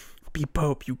 Be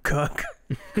Pope, you cuck."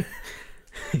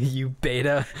 You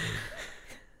beta.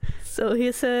 So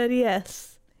he said yes.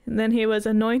 And then he was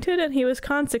anointed and he was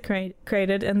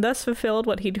consecrated and thus fulfilled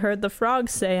what he'd heard the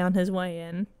frogs say on his way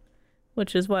in,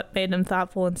 which is what made him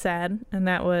thoughtful and sad, and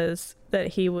that was that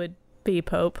he would be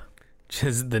Pope.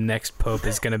 Just the next Pope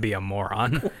is going to be a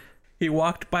moron. He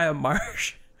walked by a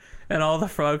marsh and all the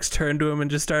frogs turned to him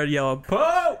and just started yelling,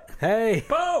 "Pope! Hey!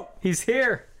 Pope! He's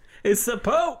here! It's the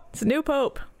Pope!" It's a new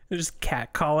Pope. They're just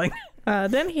catcalling.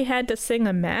 Then he had to sing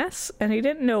a mass, and he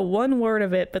didn't know one word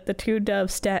of it, but the 2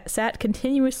 doves sat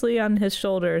continuously on his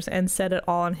shoulders and said it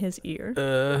all in his ear.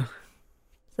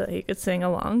 So he could sing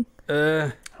along.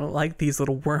 I don't like these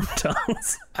little worm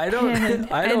tongues. I don't and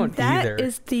that either. That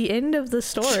is the end of the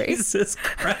story. Jesus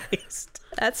Christ.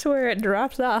 That's where it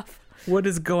drops off. What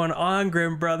is going on,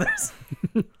 Grimm Brothers?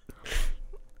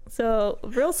 So,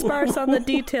 real sparse on the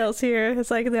details here.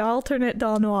 It's like the alternate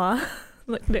Dal Noir.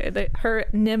 Her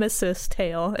nemesis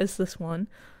tale is this one.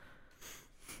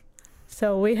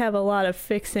 So we have a lot of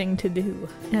fixing to do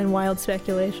and wild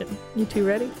speculation. You 2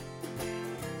 ready?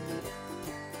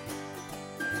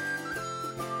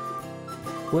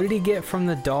 What did he get from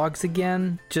the dogs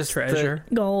again? Just treasure.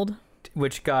 Gold.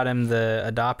 Which got him the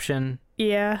adoption?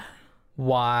 Yeah.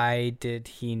 Why did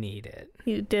he need it?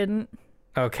 He didn't.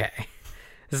 Okay.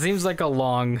 It seems like a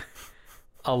long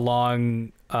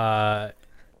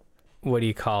what do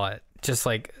you call it? Just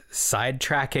like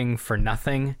sidetracking for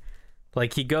nothing.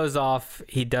 Like he goes off,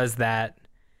 he does that,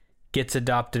 gets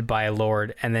adopted by a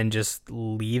lord, and then just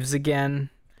leaves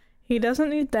again. He doesn't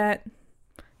need that.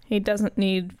 He doesn't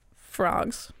need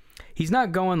frogs. He's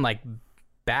not going like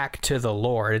back to the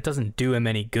Lord. It doesn't do him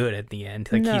any good at the end.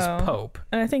 Like, he's Pope.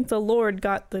 And I think the Lord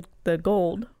got the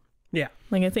gold. Yeah.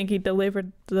 Like, I think he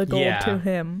delivered the gold to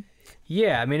him.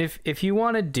 Yeah, I mean, if you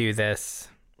want to do this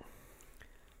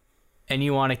and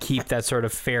you want to keep that sort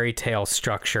of fairy tale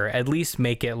structure, at least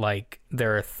make it like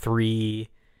there are 3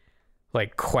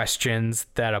 like questions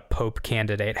that a Pope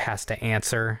candidate has to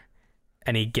answer,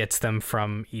 and he gets them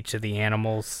from each of the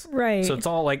animals. Right. So it's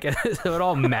all like, so it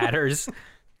all matters.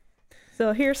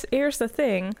 So here's the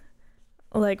thing.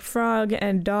 Like, frog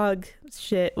and dog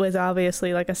shit was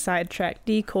obviously like a sidetrack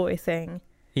decoy thing.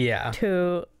 Yeah.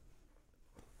 To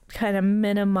kind of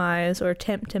minimize or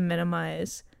attempt to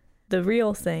minimize the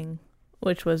real thing,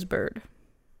 which was bird.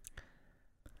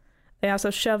 They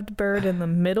also shoved bird in the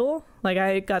middle. Like,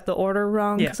 I got the order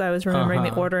wrong because I was remembering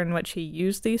the order in which he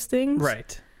used these things.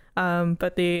 Right.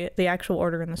 But the actual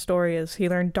order in the story is he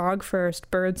learned dog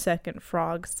first, bird second,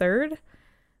 frog third.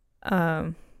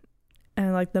 And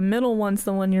like the middle one's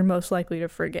the one you're most likely to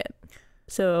forget.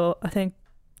 So I think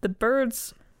the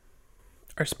birds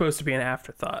are supposed to be an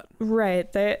afterthought.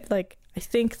 Right. They like, I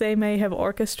think they may have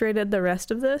orchestrated the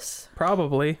rest of this.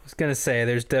 Probably. I was gonna say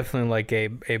there's definitely like a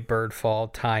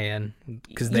Birdfall tie-in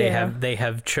because they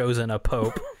have chosen a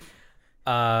Pope.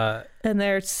 And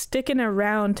they're sticking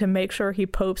around to make sure he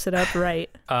popes it up right.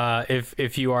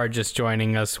 If you are just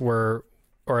joining us, or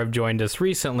have joined us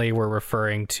recently, we're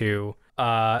referring to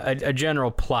a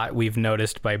general plot we've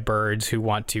noticed by birds who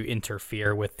want to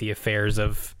interfere with the affairs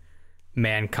of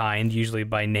mankind, usually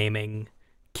by naming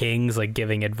kings, like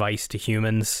giving advice to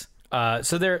humans.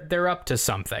 So they're up to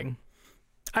something.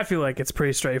 I feel like it's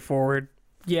pretty straightforward.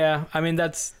 Yeah, I mean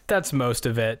that's most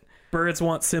of it. Birds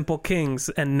want simple kings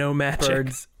and no magic.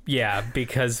 Birds, yeah,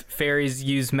 because fairies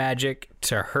use magic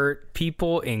to hurt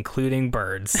people, including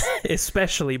birds.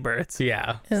 Especially birds.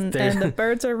 Yeah. And the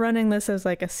birds are running this as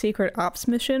like a secret ops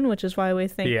mission, which is why we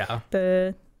think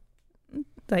the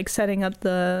like setting up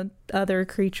the other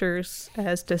creatures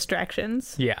as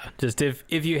distractions. Yeah, just if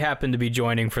you happen to be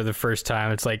joining for the first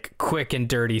time, it's like quick and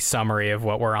dirty summary of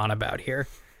what we're on about here.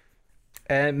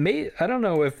 And I don't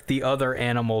know if the other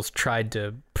animals tried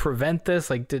to prevent this.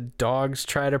 Like, did dogs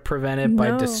try to prevent it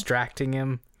by distracting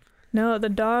him? No, the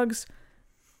dogs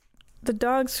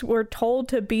were told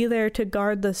to be there to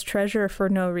guard this treasure for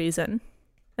no reason.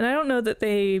 And I don't know that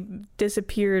they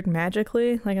disappeared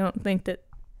magically. Like, I don't think that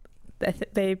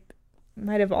they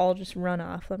might have all just run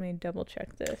off. Let me double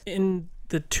check this. In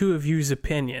the two of you's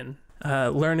opinion,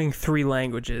 learning 3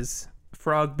 languages,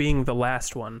 frog being the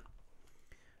last one,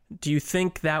 do you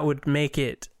think that would make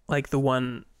it like the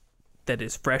one that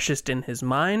is freshest in his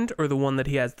mind, or the one that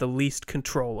he has the least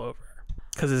control over?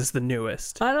 Because it's the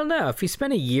newest. I don't know. If he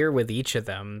spent a year with each of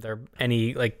them, and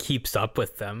he like keeps up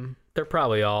with them, they're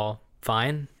probably all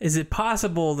fine. Is it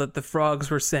possible that the frogs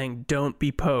were saying, "Don't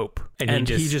be Pope," and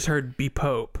he just heard "be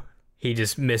Pope"? He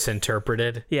just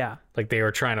misinterpreted. Yeah. Like they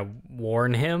were trying to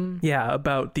warn him. Yeah,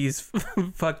 about these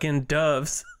fucking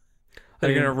doves.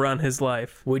 They're going to run his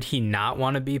life. Would he not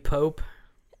want to be Pope?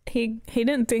 He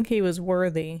didn't think he was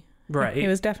worthy. Right. He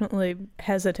was definitely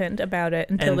hesitant about it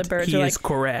until the birds he are like, is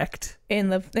correct. In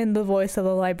the voice of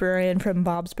the librarian from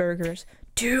Bob's Burgers,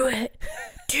 do it!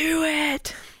 Do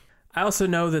it! I also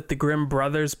know that the Grimm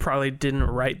brothers probably didn't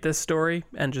write this story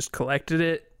and just collected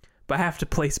it, but I have to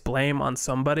place blame on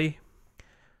somebody.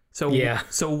 So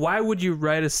why would you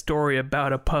write a story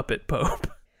about a puppet pope?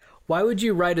 Why would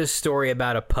you write a story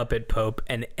about a puppet pope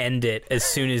and end it as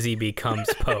soon as he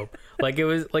becomes pope? Like it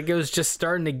was just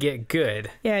starting to get good.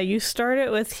 Yeah, you start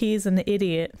it with he's an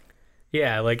idiot.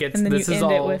 Yeah, like and then you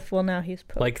end it with, well, now he's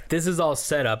pope. Like this is all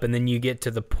set up, and then you get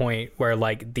to the point where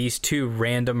like these 2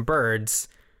 random birds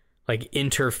like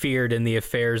interfered in the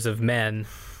affairs of men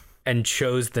and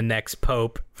chose the next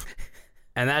pope.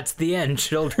 And that's the end,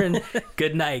 children.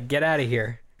 Good night. Get out of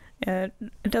here. It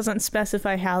doesn't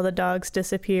specify how the dogs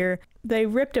disappear. They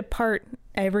ripped apart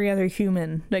every other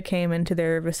human that came into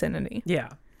their vicinity. Yeah.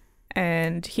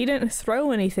 And he didn't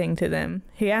throw anything to them.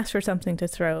 He asked for something to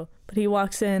throw, but he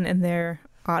walks in and they're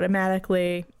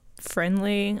automatically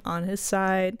friendly, on his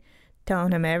side,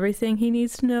 telling him everything he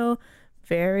needs to know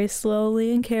very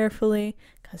slowly and carefully,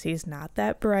 because he's not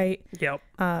that bright. Yep.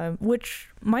 Which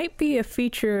might be a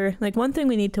feature, like one thing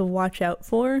we need to watch out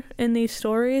for in these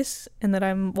stories, and that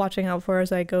I'm watching out for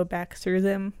as I go back through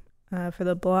them for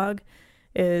the blog,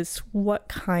 is what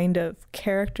kind of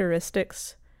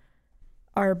characteristics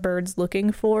are birds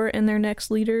looking for in their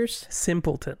next leaders.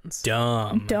 Simpletons.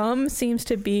 Dumb seems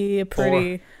to be a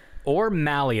pretty... Or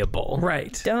malleable.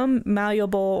 Right. Dumb,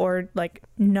 malleable, or like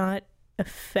not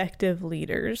effective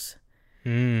leaders.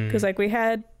 Because like we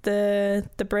had the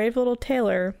brave little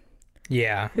tailor,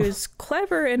 who's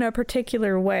clever in a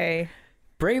particular way.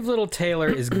 Brave little Taylor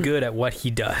is good at what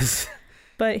he does.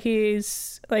 But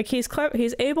he's clever.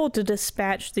 He's able to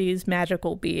dispatch these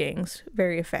magical beings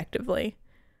very effectively.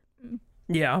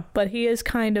 Yeah. But he is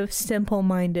kind of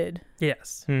simple-minded.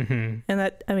 Yes. Mm-hmm. And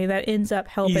that ends up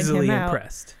helping easily him out.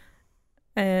 Impressed.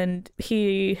 And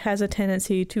he has a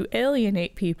tendency to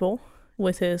alienate people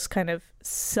with his kind of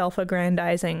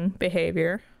self-aggrandizing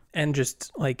behavior. And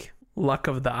just like luck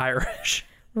of the Irish.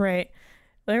 Right.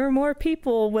 There were more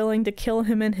people willing to kill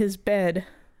him in his bed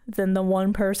than the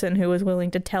one person who was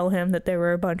willing to tell him that there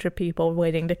were a bunch of people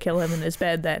waiting to kill him in his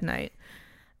bed that night.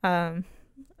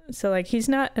 So like he's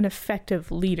not an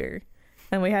effective leader.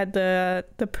 And we had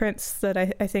the prince that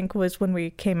I think was when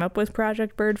we came up with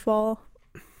Project Birdfall,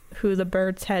 who the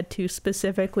birds had to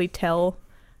specifically tell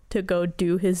to go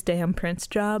do his damn prince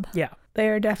job. Yeah. They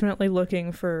are definitely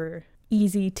looking for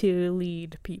easy to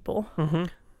lead people. Mm-hmm.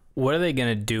 What are they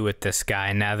going to do with this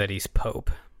guy now that he's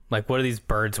Pope? Like, what do these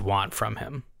birds want from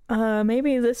him?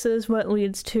 Maybe this is what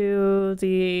leads to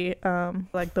the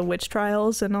like the witch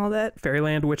trials and all that.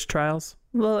 Fairyland witch trials.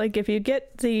 Well, like if you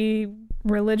get the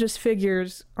religious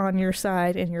figures on your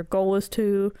side and your goal is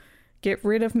to get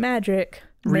rid of magic.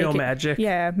 Real magic.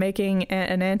 Yeah, making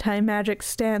an anti-magic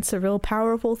stance a real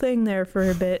powerful thing there for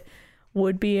a bit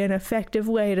would be an effective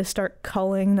way to start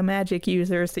culling the magic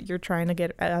users that you're trying to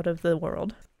get out of the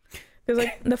world. Because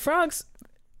like the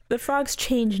frogs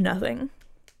change nothing.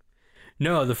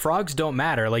 No, the frogs don't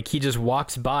matter. Like he just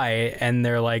walks by and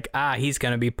they're like, he's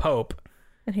going to be Pope.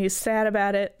 And he's sad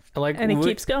about it. Like, and he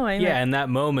keeps going. Yeah, in that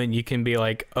moment you can be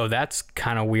like, oh, that's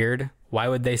kind of weird. Why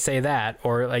would they say that?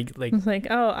 Or like it's like,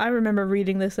 oh, I remember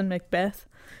reading this in Macbeth.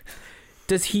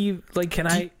 Does he like?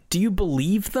 Do you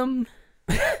believe them?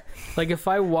 Like if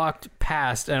I walked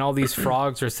past and all these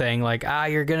frogs are saying like,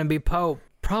 you're gonna be Pope,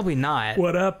 probably not.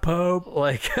 What up, Pope?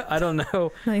 Like I don't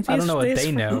know. Like, I don't know what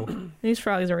they know. These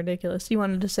frogs are ridiculous. You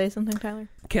wanted to say something, Tyler?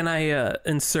 Can I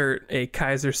insert a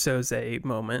Kaiser Soze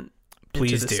moment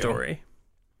Please into the story?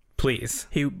 Please.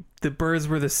 The birds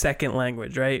were the second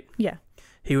language, right? Yeah.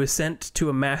 He was sent to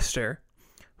a master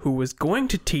who was going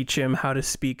to teach him how to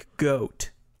speak goat.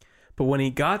 But when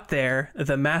he got there,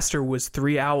 the master was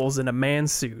 3 owls in a man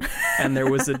suit, and there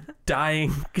was a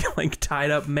dying, like,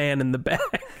 tied up man in the back.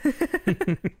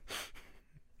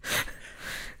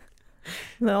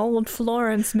 The old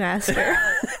Florence master.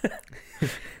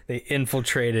 They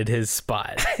infiltrated his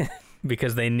spot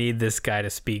because they need this guy to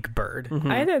speak bird.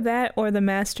 Mm-hmm. Either that or the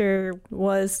master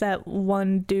was that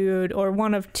one dude or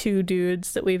one of two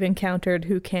dudes that we've encountered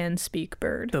who can speak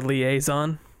bird. The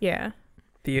liaison. Yeah.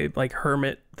 The, like,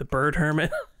 hermit, the bird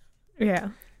hermit. Yeah.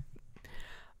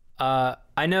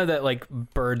 I know that, like,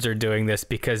 birds are doing this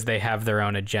because they have their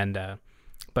own agenda.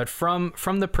 But from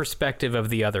the perspective of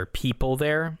the other people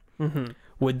there, mm-hmm.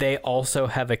 would they also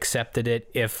have accepted it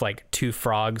if, like, 2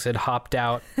 frogs had hopped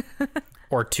out?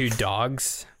 Or 2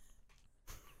 dogs?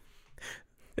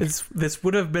 This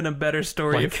would have been a better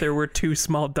story if there were 2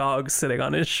 small dogs sitting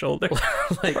on his shoulder.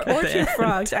 Like, or 2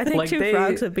 frogs. I think like 2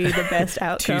 frogs would be the best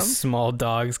outcome. 2 small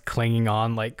dogs clinging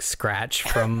on like Scratch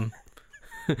from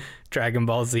Dragon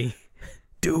Ball Z.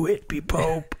 Do it, be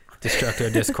Pope.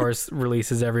 Destructo Discourse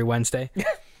releases every Wednesday.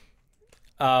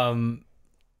 Because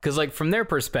like from their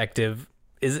perspective,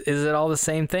 is it all the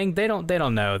same thing? They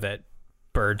don't know that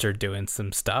birds are doing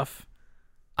some stuff.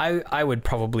 I would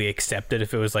probably accept it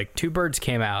if it was like 2 birds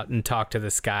came out and talked to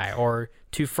this guy, or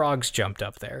 2 frogs jumped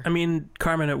up there. I mean,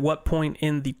 Carmen, at what point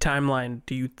in the timeline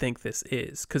do you think this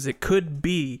is? Because it could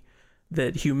be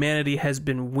that humanity has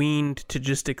been weaned to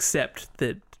just accept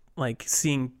that, like,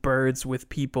 seeing birds with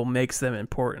people makes them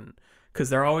important.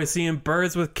 Because they're always seeing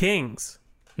birds with kings.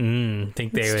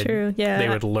 Think they would? True. Yeah. They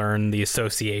would learn the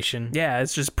association. Yeah,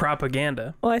 it's just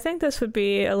propaganda. Well, I think this would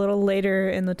be a little later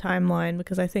in the timeline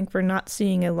because I think we're not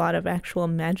seeing a lot of actual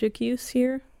magic use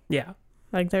here. Yeah.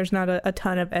 Like, there's not a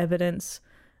ton of evidence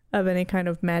of any kind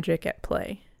of magic at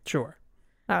play. Sure.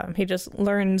 He just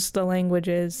learns the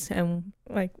languages, and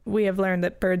like we have learned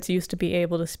that birds used to be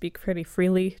able to speak pretty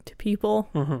freely to people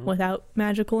without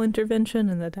magical intervention,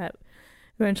 and that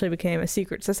eventually became a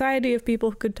secret society of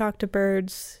people who could talk to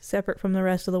birds separate from the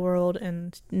rest of the world,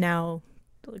 and now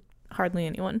like, hardly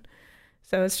anyone.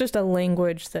 So it's just a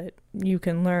language that you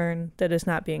can learn that is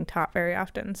not being taught very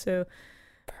often. So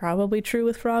probably true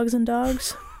with frogs and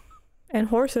dogs and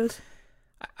horses.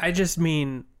 I just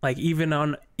mean, like, even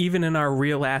in our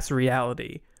real ass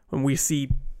reality, when we see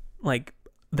like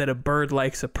that a bird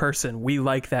likes a person, we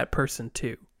like that person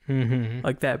too.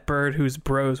 Like that bird who's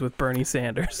bros with Bernie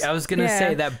Sanders. I was going to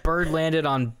say that bird landed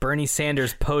on Bernie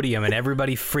Sanders' podium and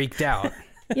everybody freaked out.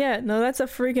 Yeah, no, that's a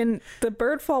freaking... The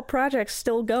Birdfall Project's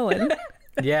still going.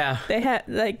 Yeah. They had,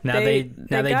 like, Now they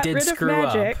got did rid screw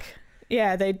of magic. up.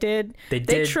 Yeah, they did. They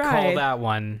did call that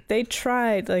one. They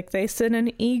tried. Like, they sent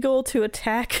an eagle to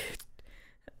attack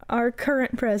our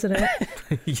current president.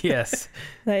 Yes.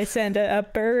 They sent a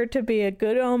bird to be a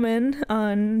good omen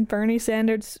on Bernie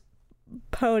Sanders'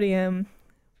 podium.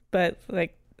 But,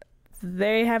 like,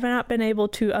 they have not been able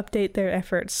to update their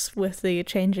efforts with the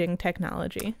changing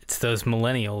technology. It's those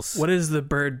millennials. What is the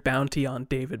bird bounty on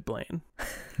David Blaine?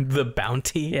 The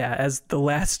bounty? Yeah, as the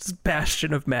last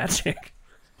bastion of magic.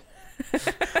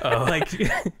 Like,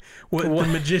 what the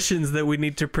magicians that we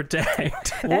need to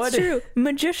protect. That's true.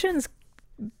 Magicians,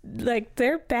 like,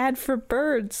 they're bad for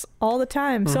birds all the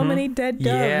time. So many dead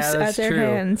doves at their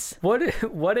hands. What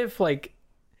if, like,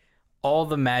 all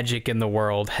the magic in the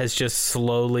world has just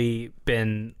slowly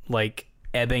been, like,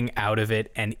 ebbing out of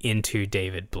it and into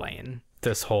David Blaine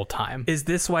this whole time? Is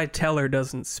this why Teller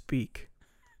doesn't speak?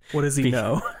 What does he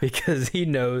know? Because he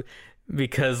knows...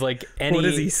 Because, like, what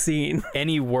has he seen?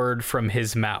 Any word from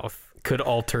his mouth could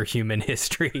alter human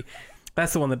history.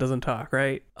 That's the one that doesn't talk,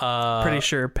 right? Pretty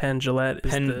sure Penn Jillette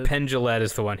is Penn Jillette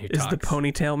is the one who talks. Is the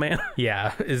ponytail man?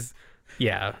 Yeah,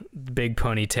 big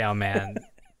ponytail man.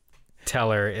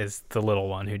 Teller is the little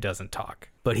one who doesn't talk,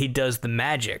 but he does the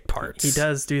magic parts. He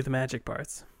does do the magic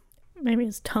parts. Maybe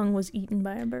his tongue was eaten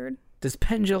by a bird. Does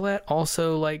Penn Jillette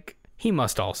also, like, he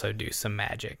must also do some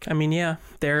magic? I mean, yeah,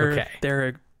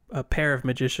 they're a pair of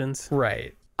magicians.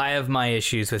 Right. I have my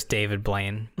issues with David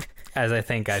Blaine, as I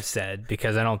think I've said,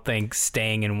 because I don't think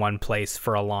staying in one place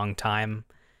for a long time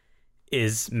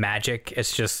is magic.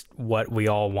 It's just what we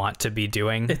all want to be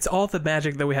doing. It's all the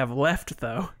magic that we have left,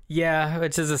 though. Yeah,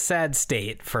 which is a sad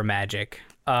state for magic.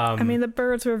 I mean, the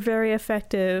birds were very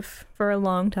effective for a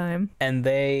long time. And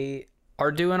they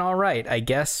are doing all right. I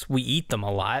guess we eat them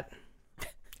a lot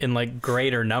in, like,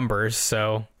 greater numbers,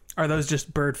 so... Are those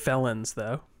just bird felons,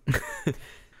 though?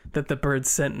 That the birds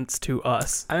sentenced to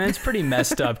us. I mean, it's pretty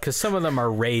messed up because some of them are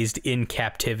raised in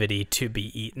captivity to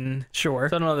be eaten. Sure.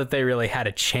 So I don't know that they really had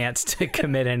a chance to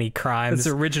commit any crimes. It's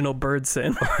original bird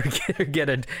sin. Or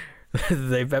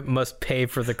they must pay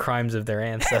for the crimes of their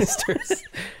ancestors.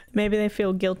 Maybe they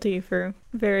feel guilty for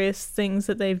various things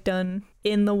that they've done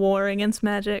in the war against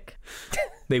magic.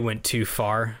 They went too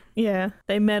far. Yeah,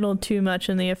 they meddled too much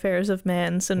in the affairs of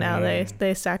man, so now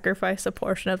they sacrifice a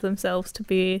portion of themselves to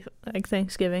be like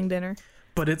Thanksgiving dinner.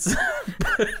 But it's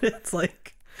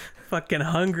like fucking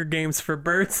Hunger Games for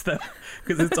birds, though,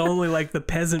 because it's only like the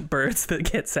peasant birds that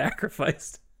get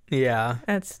sacrificed. Yeah,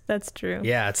 that's true.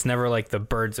 Yeah, it's never like the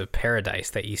birds of paradise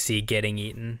that you see getting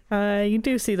eaten. You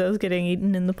do see those getting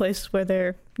eaten in the places where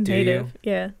they're native.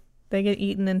 Yeah, they get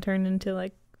eaten and turned into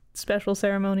like special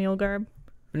ceremonial garb.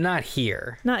 Not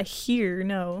here. Not here,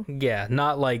 no. Yeah,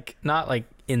 not like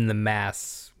in the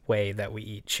mass way that we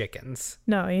eat chickens.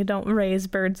 No, you don't raise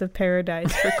birds of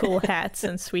paradise for cool hats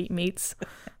and sweetmeats.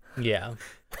 Yeah.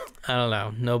 I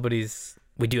don't know.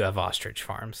 We do have ostrich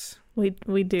farms. We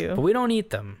do. But we don't eat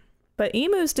them. But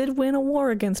emus did win a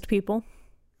war against people.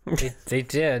 They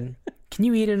did. Can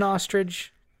you eat an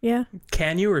ostrich? Yeah.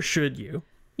 Can you or should you?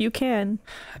 You can.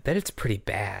 I bet it's pretty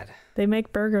bad. They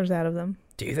make burgers out of them.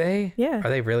 Do they? Yeah. Are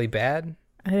they really bad?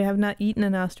 I have not eaten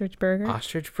an ostrich burger.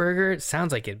 Ostrich burger? It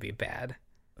sounds like it'd be bad.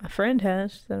 A friend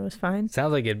has. That was fine.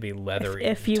 Sounds like it'd be leathery.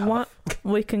 If you want,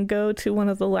 we can go to one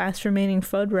of the last remaining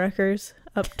Fuddruckers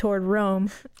up toward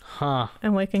Rome. Huh.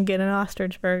 And we can get an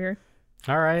ostrich burger.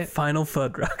 All right. Final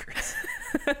Fuddruckers.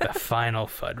 The final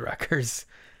Fuddruckers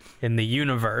in the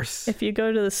universe. If you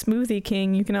go to the Smoothie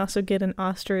King, you can also get an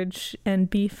ostrich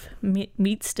and beef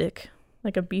meat stick.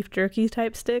 Like a beef jerky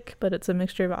type stick, but it's a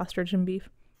mixture of ostrich and beef.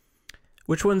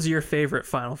 Which one's your favorite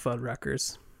Final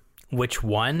Fuddruckers? Which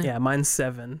one? Yeah, mine's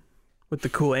 7 with the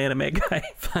cool anime guy.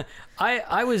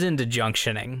 I was into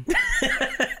junctioning.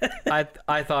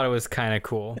 I thought it was kind of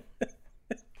cool.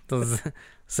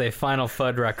 Say Final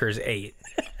Fuddruckers 8,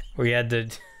 where you had to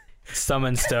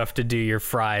summon stuff to do your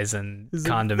fries and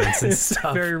condiments and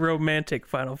stuff. Very romantic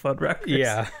Final Fuddruckers.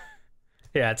 Yeah.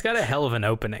 Yeah, it's got a hell of an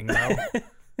opening though.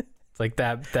 It's like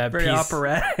that very piece,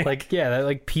 operatic. Like, yeah, that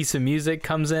like piece of music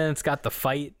comes in. It's got the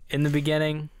fight in the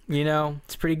beginning. You know,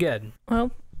 it's pretty good.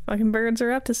 Well, fucking birds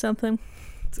are up to something.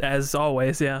 As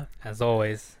always, yeah. As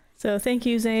always. So thank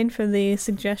you, Zane, for the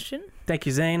suggestion. Thank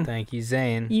you, Zane. Thank you,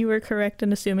 Zane. You were correct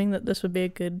in assuming that this would be a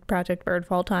good Project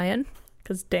Birdfall tie-in.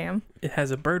 Because damn. It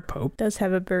has a bird pope. It does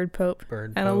have a bird pope.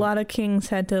 Bird and pope. A lot of kings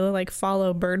had to like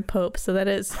follow bird pope, so that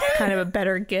is kind of a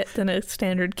better get than a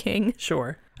standard king.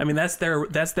 Sure. I mean, that's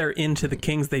their into the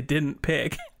kings they didn't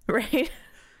pick. Right?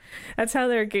 That's how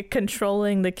they're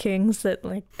controlling the kings that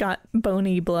like got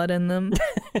bony blood in them.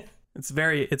 It's a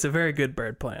very good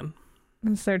bird plan.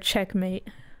 It's their checkmate.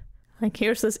 Like,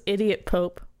 here's this idiot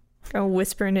pope. Gonna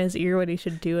whisper in his ear what he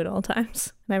should do at all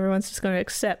times. And everyone's just going to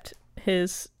accept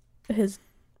his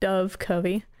dove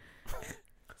covey.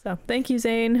 So, thank you,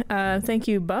 Zane. Thank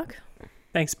you, Buck.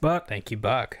 Thanks, Buck. Thank you,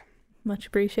 Buck. Much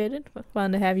appreciated.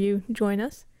 Fun to have you join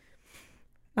us.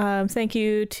 Thank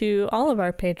you to all of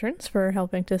our patrons for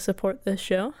helping to support this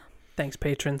show. Thanks,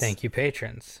 patrons. Thank you,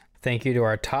 patrons. Thank you to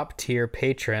our top tier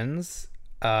patrons.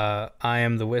 I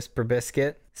am the Whisper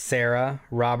Biscuit, Sarah,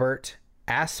 Robert,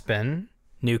 Aspen,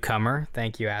 newcomer.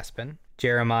 Thank you, Aspen.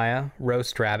 Jeremiah,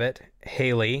 Roast Rabbit,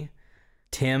 Haley,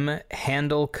 Tim,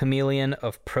 Handle Chameleon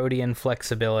of Protean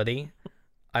Flexibility.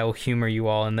 I will humor you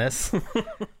all in this.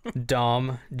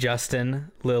 Dom,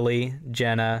 Justin, Lily,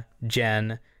 Jenna,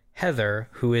 Jen, Heather,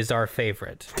 who is our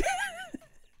favorite,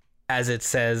 as it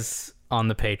says on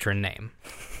the patron name.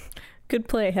 Good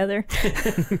play, Heather.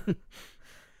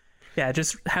 Yeah,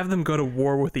 just have them go to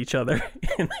war with each other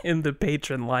in the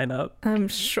patron lineup. I'm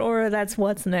sure that's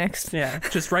what's next. Yeah,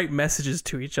 just write messages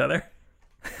to each other.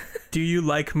 Do you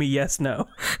like me? Yes, no.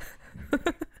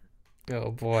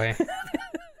 Oh, boy.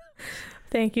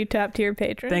 Thank you, top tier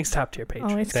patron. Thanks, top tier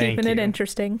patron. Always Thank keeping it you.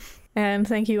 interesting. And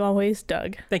thank you always,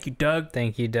 Doug. Thank you, Doug.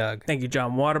 Thank you, Doug. Thank you,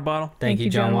 John Waterbottle. Thank you,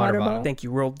 John Waterbottle. Thank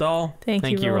you, Roald Dahl. Thank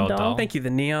you, Roald Dahl. Thank you, the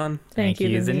Neon. Thank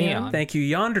you, the Neon. Thank you,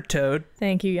 Yonder Toad.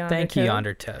 Thank you, Yonder Thank you, Toad.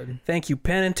 Yonder Toad. Thank you,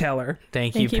 Penn and Teller.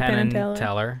 Thank you, Penn and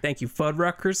Teller. Thank you,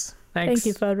 Fuddruckers. Thanks. Thank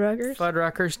you, Fuddruckers.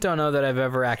 Fuddruckers. Don't know that I've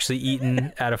ever actually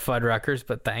eaten at a Fuddruckers,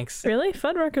 but thanks. Really?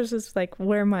 Fuddruckers is like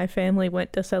where my family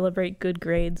went to celebrate good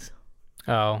grades.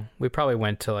 Oh, we probably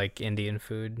went to like Indian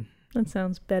food. That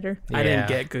sounds better. I didn't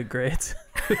Yeah. get good grades.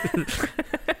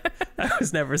 I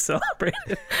was never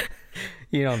celebrated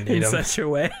You don't need in them. such a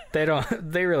way. They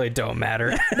don't. They really don't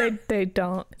matter. They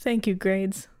don't. Thank you,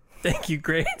 grades. Thank you,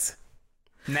 grades.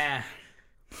 Nah.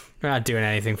 They're not doing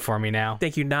anything for me now.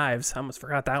 Thank you, Knives. I almost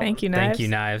forgot that one. Thank you, Knives. Thank you,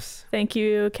 Knives. Thank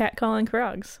you, catcalling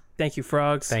frogs. Thank you,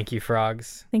 Frogs. Thank you,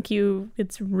 Frogs. Thank you.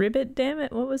 It's Ribbit, damn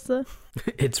it. What was the...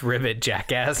 It's Ribbit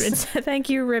Jackass. Thank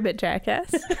you, Ribbit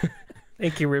Jackass.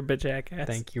 Thank you, Ribbit Jackass.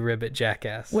 Thank you, Ribbit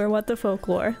Jackass. We're what the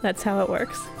folklore. That's how it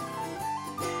works.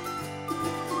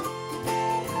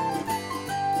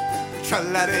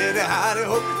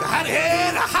 Tra-la-di-di-hi-di-ho,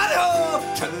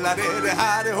 hi-di-hi-di-hi-di-ho.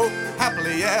 Tra-la-di-di-hi-di-ho,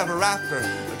 happily ever after.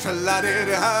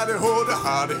 Tra-la-di-di-hi-di-ho,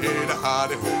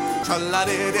 hi-di-hi-di-hi-di-ho.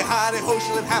 Tra-la-di-di-hi-di-ho,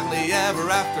 she lived happily ever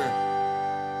after.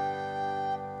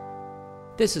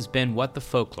 This has been What the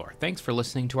Folklore. Thanks for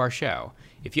listening to our show.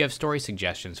 If you have story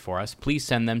suggestions for us, please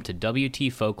send them to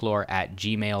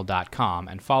wtfolklore@gmail.com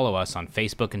and follow us on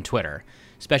Facebook and Twitter.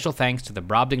 Special thanks to the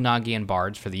Brobdingnagian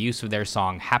Bards for the use of their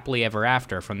song Happily Ever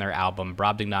After from their album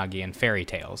Brobdingnagian Fairy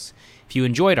Tales. If you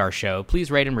enjoyed our show,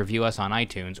 please rate and review us on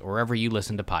iTunes or wherever you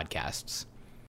listen to podcasts.